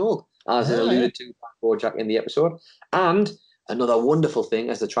 24 years old, as is alluded to by Bojack in the episode. And another wonderful thing,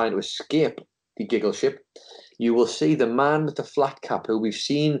 as they're trying to escape the giggle ship, you will see the man with the flat cap, who we've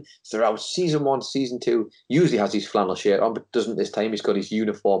seen throughout season 1, season 2, usually has his flannel shirt on, but doesn't this time. He's got his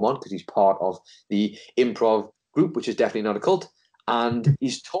uniform on because he's part of the improv group, which is definitely not a cult. And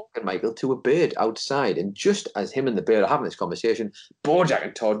he's talking, Michael, to a bird outside. And just as him and the bird are having this conversation, Bojack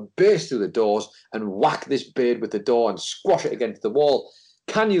and Todd burst through the doors and whack this bird with the door and squash it against the wall.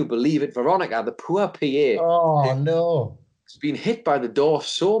 Can you believe it? Veronica, the poor PA. Oh, no. She's been hit by the door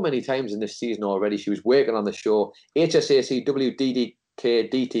so many times in this season already. She was working on the show. HSAC, WDDK,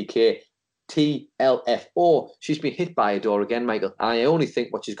 DTK, TLFO. She's been hit by a door again, Michael. I only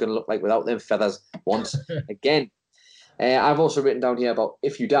think what she's going to look like without them feathers once again. I've also written down here about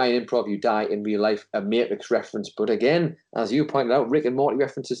if you die in improv, you die in real life, a Matrix reference. But again, as you pointed out, Rick and Morty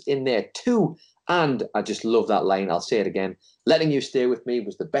references in there too. And I just love that line. I'll say it again. Letting you stay with me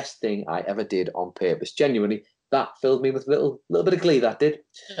was the best thing I ever did on purpose. Genuinely, that filled me with a little bit of glee, that did.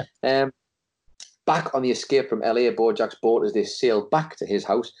 Back on the escape from LA, Bojack's boat as they sail back to his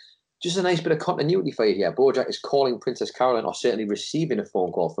house. Just a nice bit of continuity for you here. Bojack is calling Princess Carolyn, or certainly receiving a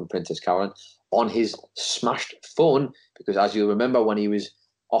phone call from Princess Carolyn on his smashed phone, because as you'll remember, when he was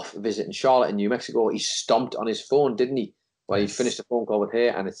off visiting Charlotte in New Mexico, he stomped on his phone, didn't he? Well, he finished a phone call with her,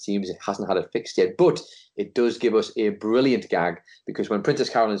 and it seems it hasn't had it fixed yet. But it does give us a brilliant gag, because when Princess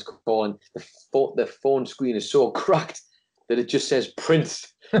Carolyn's calling, the phone screen is so cracked that it just says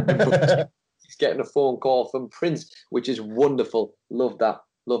Prince. He's getting a phone call from Prince, which is wonderful. Love that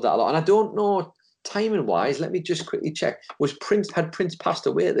a lot. And I don't know, timing wise, let me just quickly check. Had Prince passed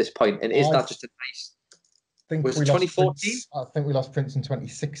away at this point? And is that just a nice? Was it 2014? I think we lost Prince in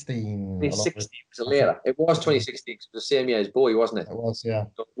 2016. 2016 was later. It was 2016. It was the same year as Bowie, wasn't it? It was, yeah.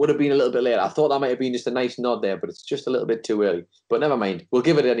 So it would have been a little bit later. I thought that might have been just a nice nod there, but it's just a little bit too early. But never mind. We'll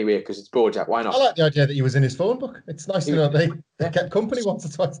give it anyway because it's Bojack. Why not? I like the idea that he was in his phone book. It's nice to know they kept company once or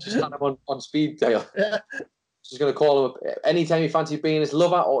twice. Just had him on speed dial. Yeah. She's going to call him up anytime he fancied being his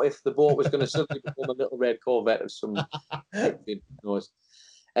lover, or if the boat was going to suddenly become a little red Corvette of some noise.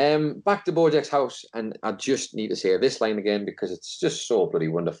 Back to Bojack's house, and I just need to say this line again because it's just so bloody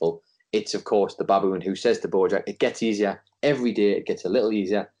wonderful. It's, of course, the baboon who says to Bojack, it gets easier every day. It gets a little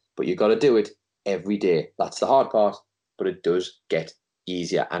easier, but you got to do it every day. That's the hard part, but it does get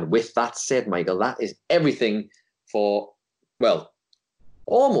easier. And with that said, Michael, that is everything for, well,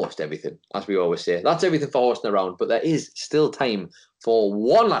 almost everything, as we always say. That's everything for horsing around, but there is still time for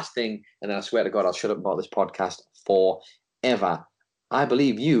one last thing, and then I swear to God, I'll shut up about this podcast forever. I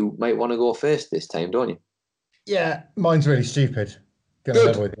believe you might want to go first this time, don't you? Yeah, mine's really stupid. Gonna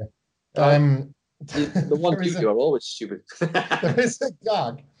level with you. The one you are always stupid. There is a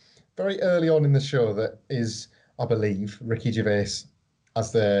gag very early on in the show that is, I believe, Ricky Gervais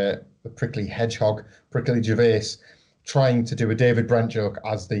as the prickly hedgehog, Prickly Gervais, trying to do a David Brent joke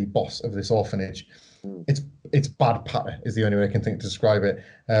as the boss of this orphanage. It's bad patter is the only way I can think to describe it.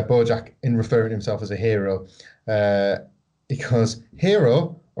 Bojack, in referring to himself as a hero, he goes,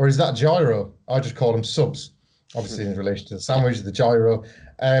 hero, or is that gyro? I just call them subs, obviously in relation to the sandwich, the gyro.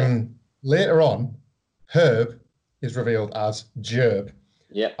 Later on, Herb is revealed as Gerb.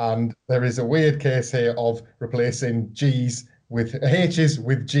 Yeah. And there is a weird case here of replacing G's with H's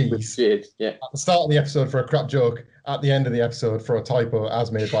with G's. Yeah. At the start of the episode for a crap joke, at the end of the episode for a typo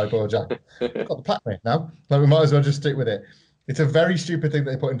as made by Bojack. We've got the pattern now. Like, we might as well just stick with it. It's a very stupid thing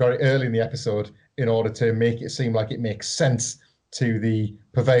that they put in very early in the episode in order to make it seem like it makes sense to the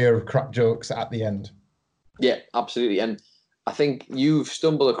purveyor of crap jokes at the end. Yeah, absolutely. And I think you've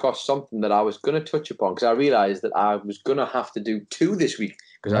stumbled across something that I was going to touch upon, because I realised that I was going to have to do 2 this week,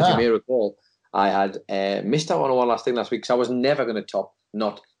 because as you may recall, I had missed out on one last thing last week, because I was never going to top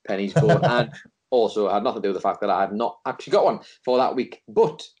Not Penny's Boat, and also had nothing to do with the fact that I had not actually got one for that week.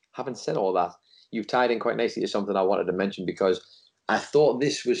 But having said all that, you've tied in quite nicely to something I wanted to mention, because I thought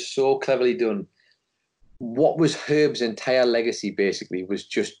this was so cleverly done. What was Herb's entire legacy basically was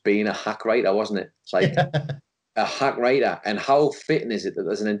just being a hack writer, wasn't it? It's like a hack writer. And how fitting is it that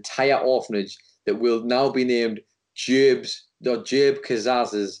there's an entire orphanage that will now be named Gerb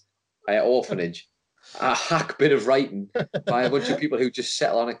Kazaz's orphanage. A hack bit of writing by a bunch of people who just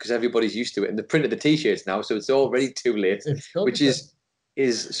settle on it because everybody's used to it. And they printed the T-shirts now, so it's already too late, which is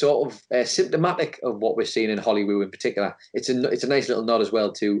sort of symptomatic of what we're seeing in Hollywood in particular. It's a nice little nod as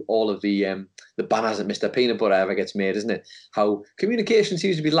well to all of the banners that Mr. Peanut Butter ever gets made, isn't it? How communication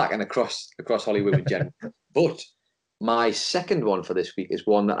seems to be lacking across Hollywood in general. But my second one for this week is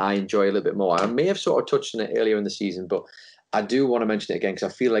one that I enjoy a little bit more. I may have sort of touched on it earlier in the season, but I do want to mention it again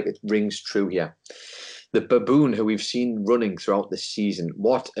because I feel like it rings true here. The baboon who we've seen running throughout this season,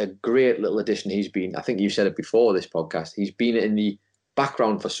 what a great little addition he's been. I think you said it before this podcast. He's been in the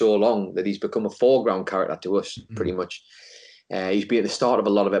background for so long that he's become a foreground character to us, pretty much. He's been at the start of a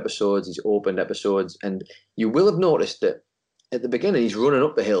lot of episodes. He's opened episodes. And you will have noticed that at the beginning, he's running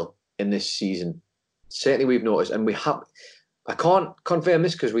up the hill in this season. Certainly we've noticed. And I can't confirm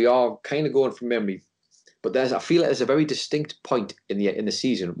this because we are kind of going from memory. But I feel like there's a very distinct point in the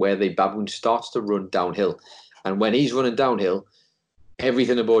season where the baboon starts to run downhill. And when he's running downhill,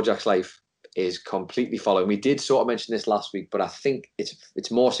 everything in BoJack's life is completely following. We did sort of mention this last week, but I think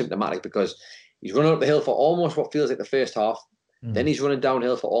it's more symptomatic because he's running up the hill for almost what feels like the first half. Then he's running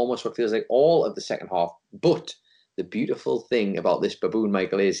downhill for almost what feels like all of the second half. But the beautiful thing about this baboon,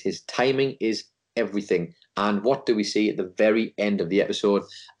 Michael, is his timing is everything. And what do we see at the very end of the episode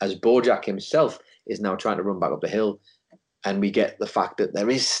as BoJack himself is now trying to run back up the hill, and we get the fact that there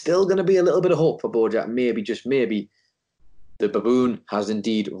is still going to be a little bit of hope for BoJack. Maybe, just maybe, the baboon has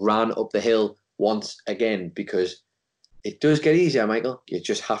indeed ran up the hill once again, because it does get easier, Michael. You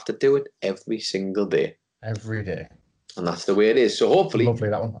just have to do it every single day. Every day. And that's the way it is. So hopefully... Lovely,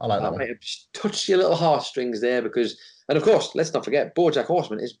 that one. I like that one. Might have just touched your little heartstrings there because... And of course, let's not forget, BoJack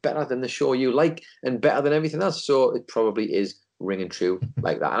Horseman is better than the show you like and better than everything else. So it probably is ringing true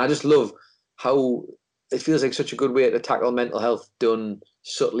like that. And I just love how it feels like such a good way to tackle mental health, done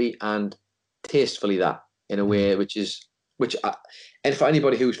subtly and tastefully, that in a way and for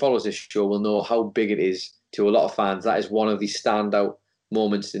anybody who follows this show will know how big it is to a lot of fans. That is one of the standout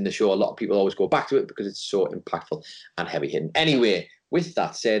moments in the show. A lot of people always go back to it because it's so impactful and heavy hitting. Anyway, with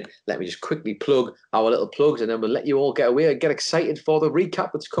that said, let me just quickly plug our little plugs and then we'll let you all get away and get excited for the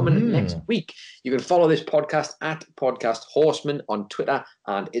recap that's coming next week. You can follow this podcast at Podcast Horseman on Twitter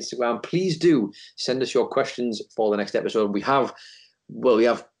and Instagram. Please do send us your questions for the next episode. We have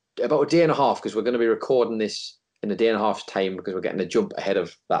about a day and a half because we're going to be recording this in a day and a half's time because we're getting a jump ahead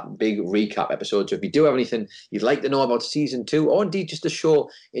of that big recap episode. So if you do have anything you'd like to know about season 2 or indeed just the show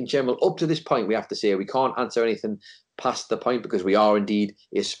in general, up to this point, we have to say we can't answer anything past the point because we are indeed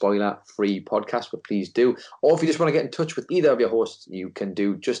a spoiler-free podcast, but please do. Or if you just want to get in touch with either of your hosts, you can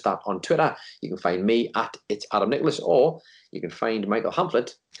do just that on Twitter. You can find me at It's Adam Nicholas, or you can find Michael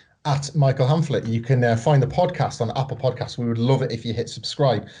Hamflett at Michael Hamflett. You can find the podcast on Apple Podcasts. We would love it if you hit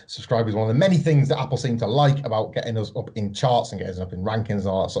subscribe. Subscribe is one of the many things that Apple seem to like about getting us up in charts and getting us up in rankings and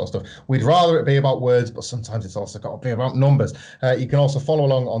all that sort of stuff. We'd rather it be about words, but sometimes it's also got to be about numbers. You can also follow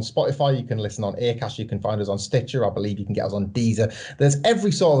along on Spotify. You can listen on Acast. You can find us on Stitcher. I believe you can get us on Deezer. There's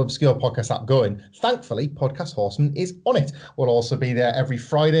every sort of obscure podcast app going. Thankfully, Podcast Horseman is on it. We'll also be there every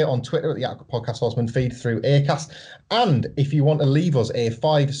Friday on Twitter at the Podcast Horseman feed through Acast. And if you want to leave us a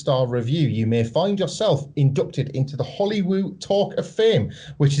 5-star review, you may find yourself inducted into the Hollywood Talk of Fame,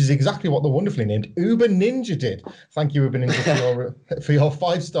 which is exactly what the wonderfully named Uber Ninja did. Thank you, Uber Ninja, for your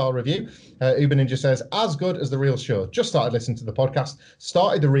 5-star review. Uber Ninja says, as good as the real show. Just started listening to the podcast,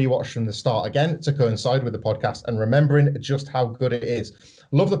 started the rewatch from the start again to coincide with the podcast and remembering just how good it is.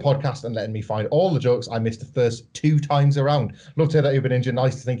 Love the podcast and letting me find all the jokes I missed the first 2 times around. Love to hear that, Uber Ninja.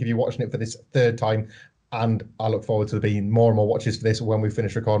 Nice to think of you watching it for this 3rd time. And I look forward to there being more and more watches for this when we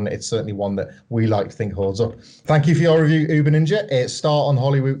finish recording it. It's certainly one that we like to think holds up. Thank you for your review, Uber Ninja. It's Start on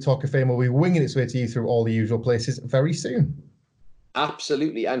Hollywood Talk of Fame will be winging its way to you through all the usual places very soon.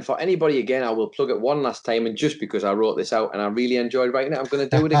 Absolutely. And for anybody, again, I will plug it one last time. And just because I wrote this out and I really enjoyed writing it, I'm going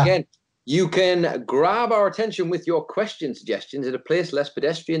to do it again. You can grab our attention with your question suggestions at a place less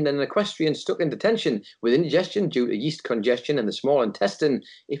pedestrian than an equestrian stuck in detention with indigestion due to yeast congestion in the small intestine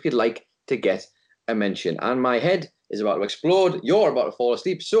if you'd like to get a mention. And my head is about to explode. You're about to fall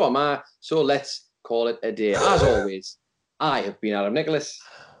asleep. So am I. So let's call it a day. As always, I have been Adam Nicholas.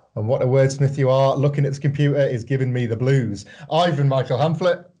 And what a wordsmith you are. Looking at this computer is giving me the blues. I've been Michael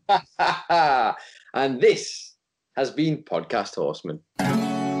Hamflett. And this has been Podcast Horseman.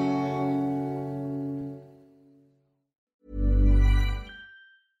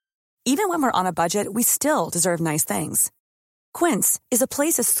 Even when we're on a budget, we still deserve nice things. Quince is a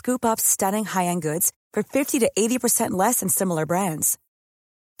place to scoop up stunning high-end goods for 50 to 80% less than similar brands.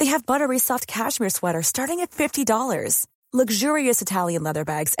 They have buttery soft cashmere sweaters starting at $50, luxurious Italian leather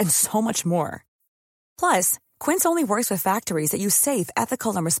bags, and so much more. Plus, Quince only works with factories that use safe,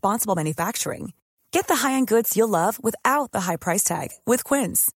 ethical, and responsible manufacturing. Get the high-end goods you'll love without the high price tag with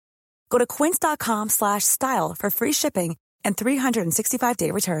Quince. Go to quince.com/style for free shipping and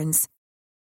 365-day returns.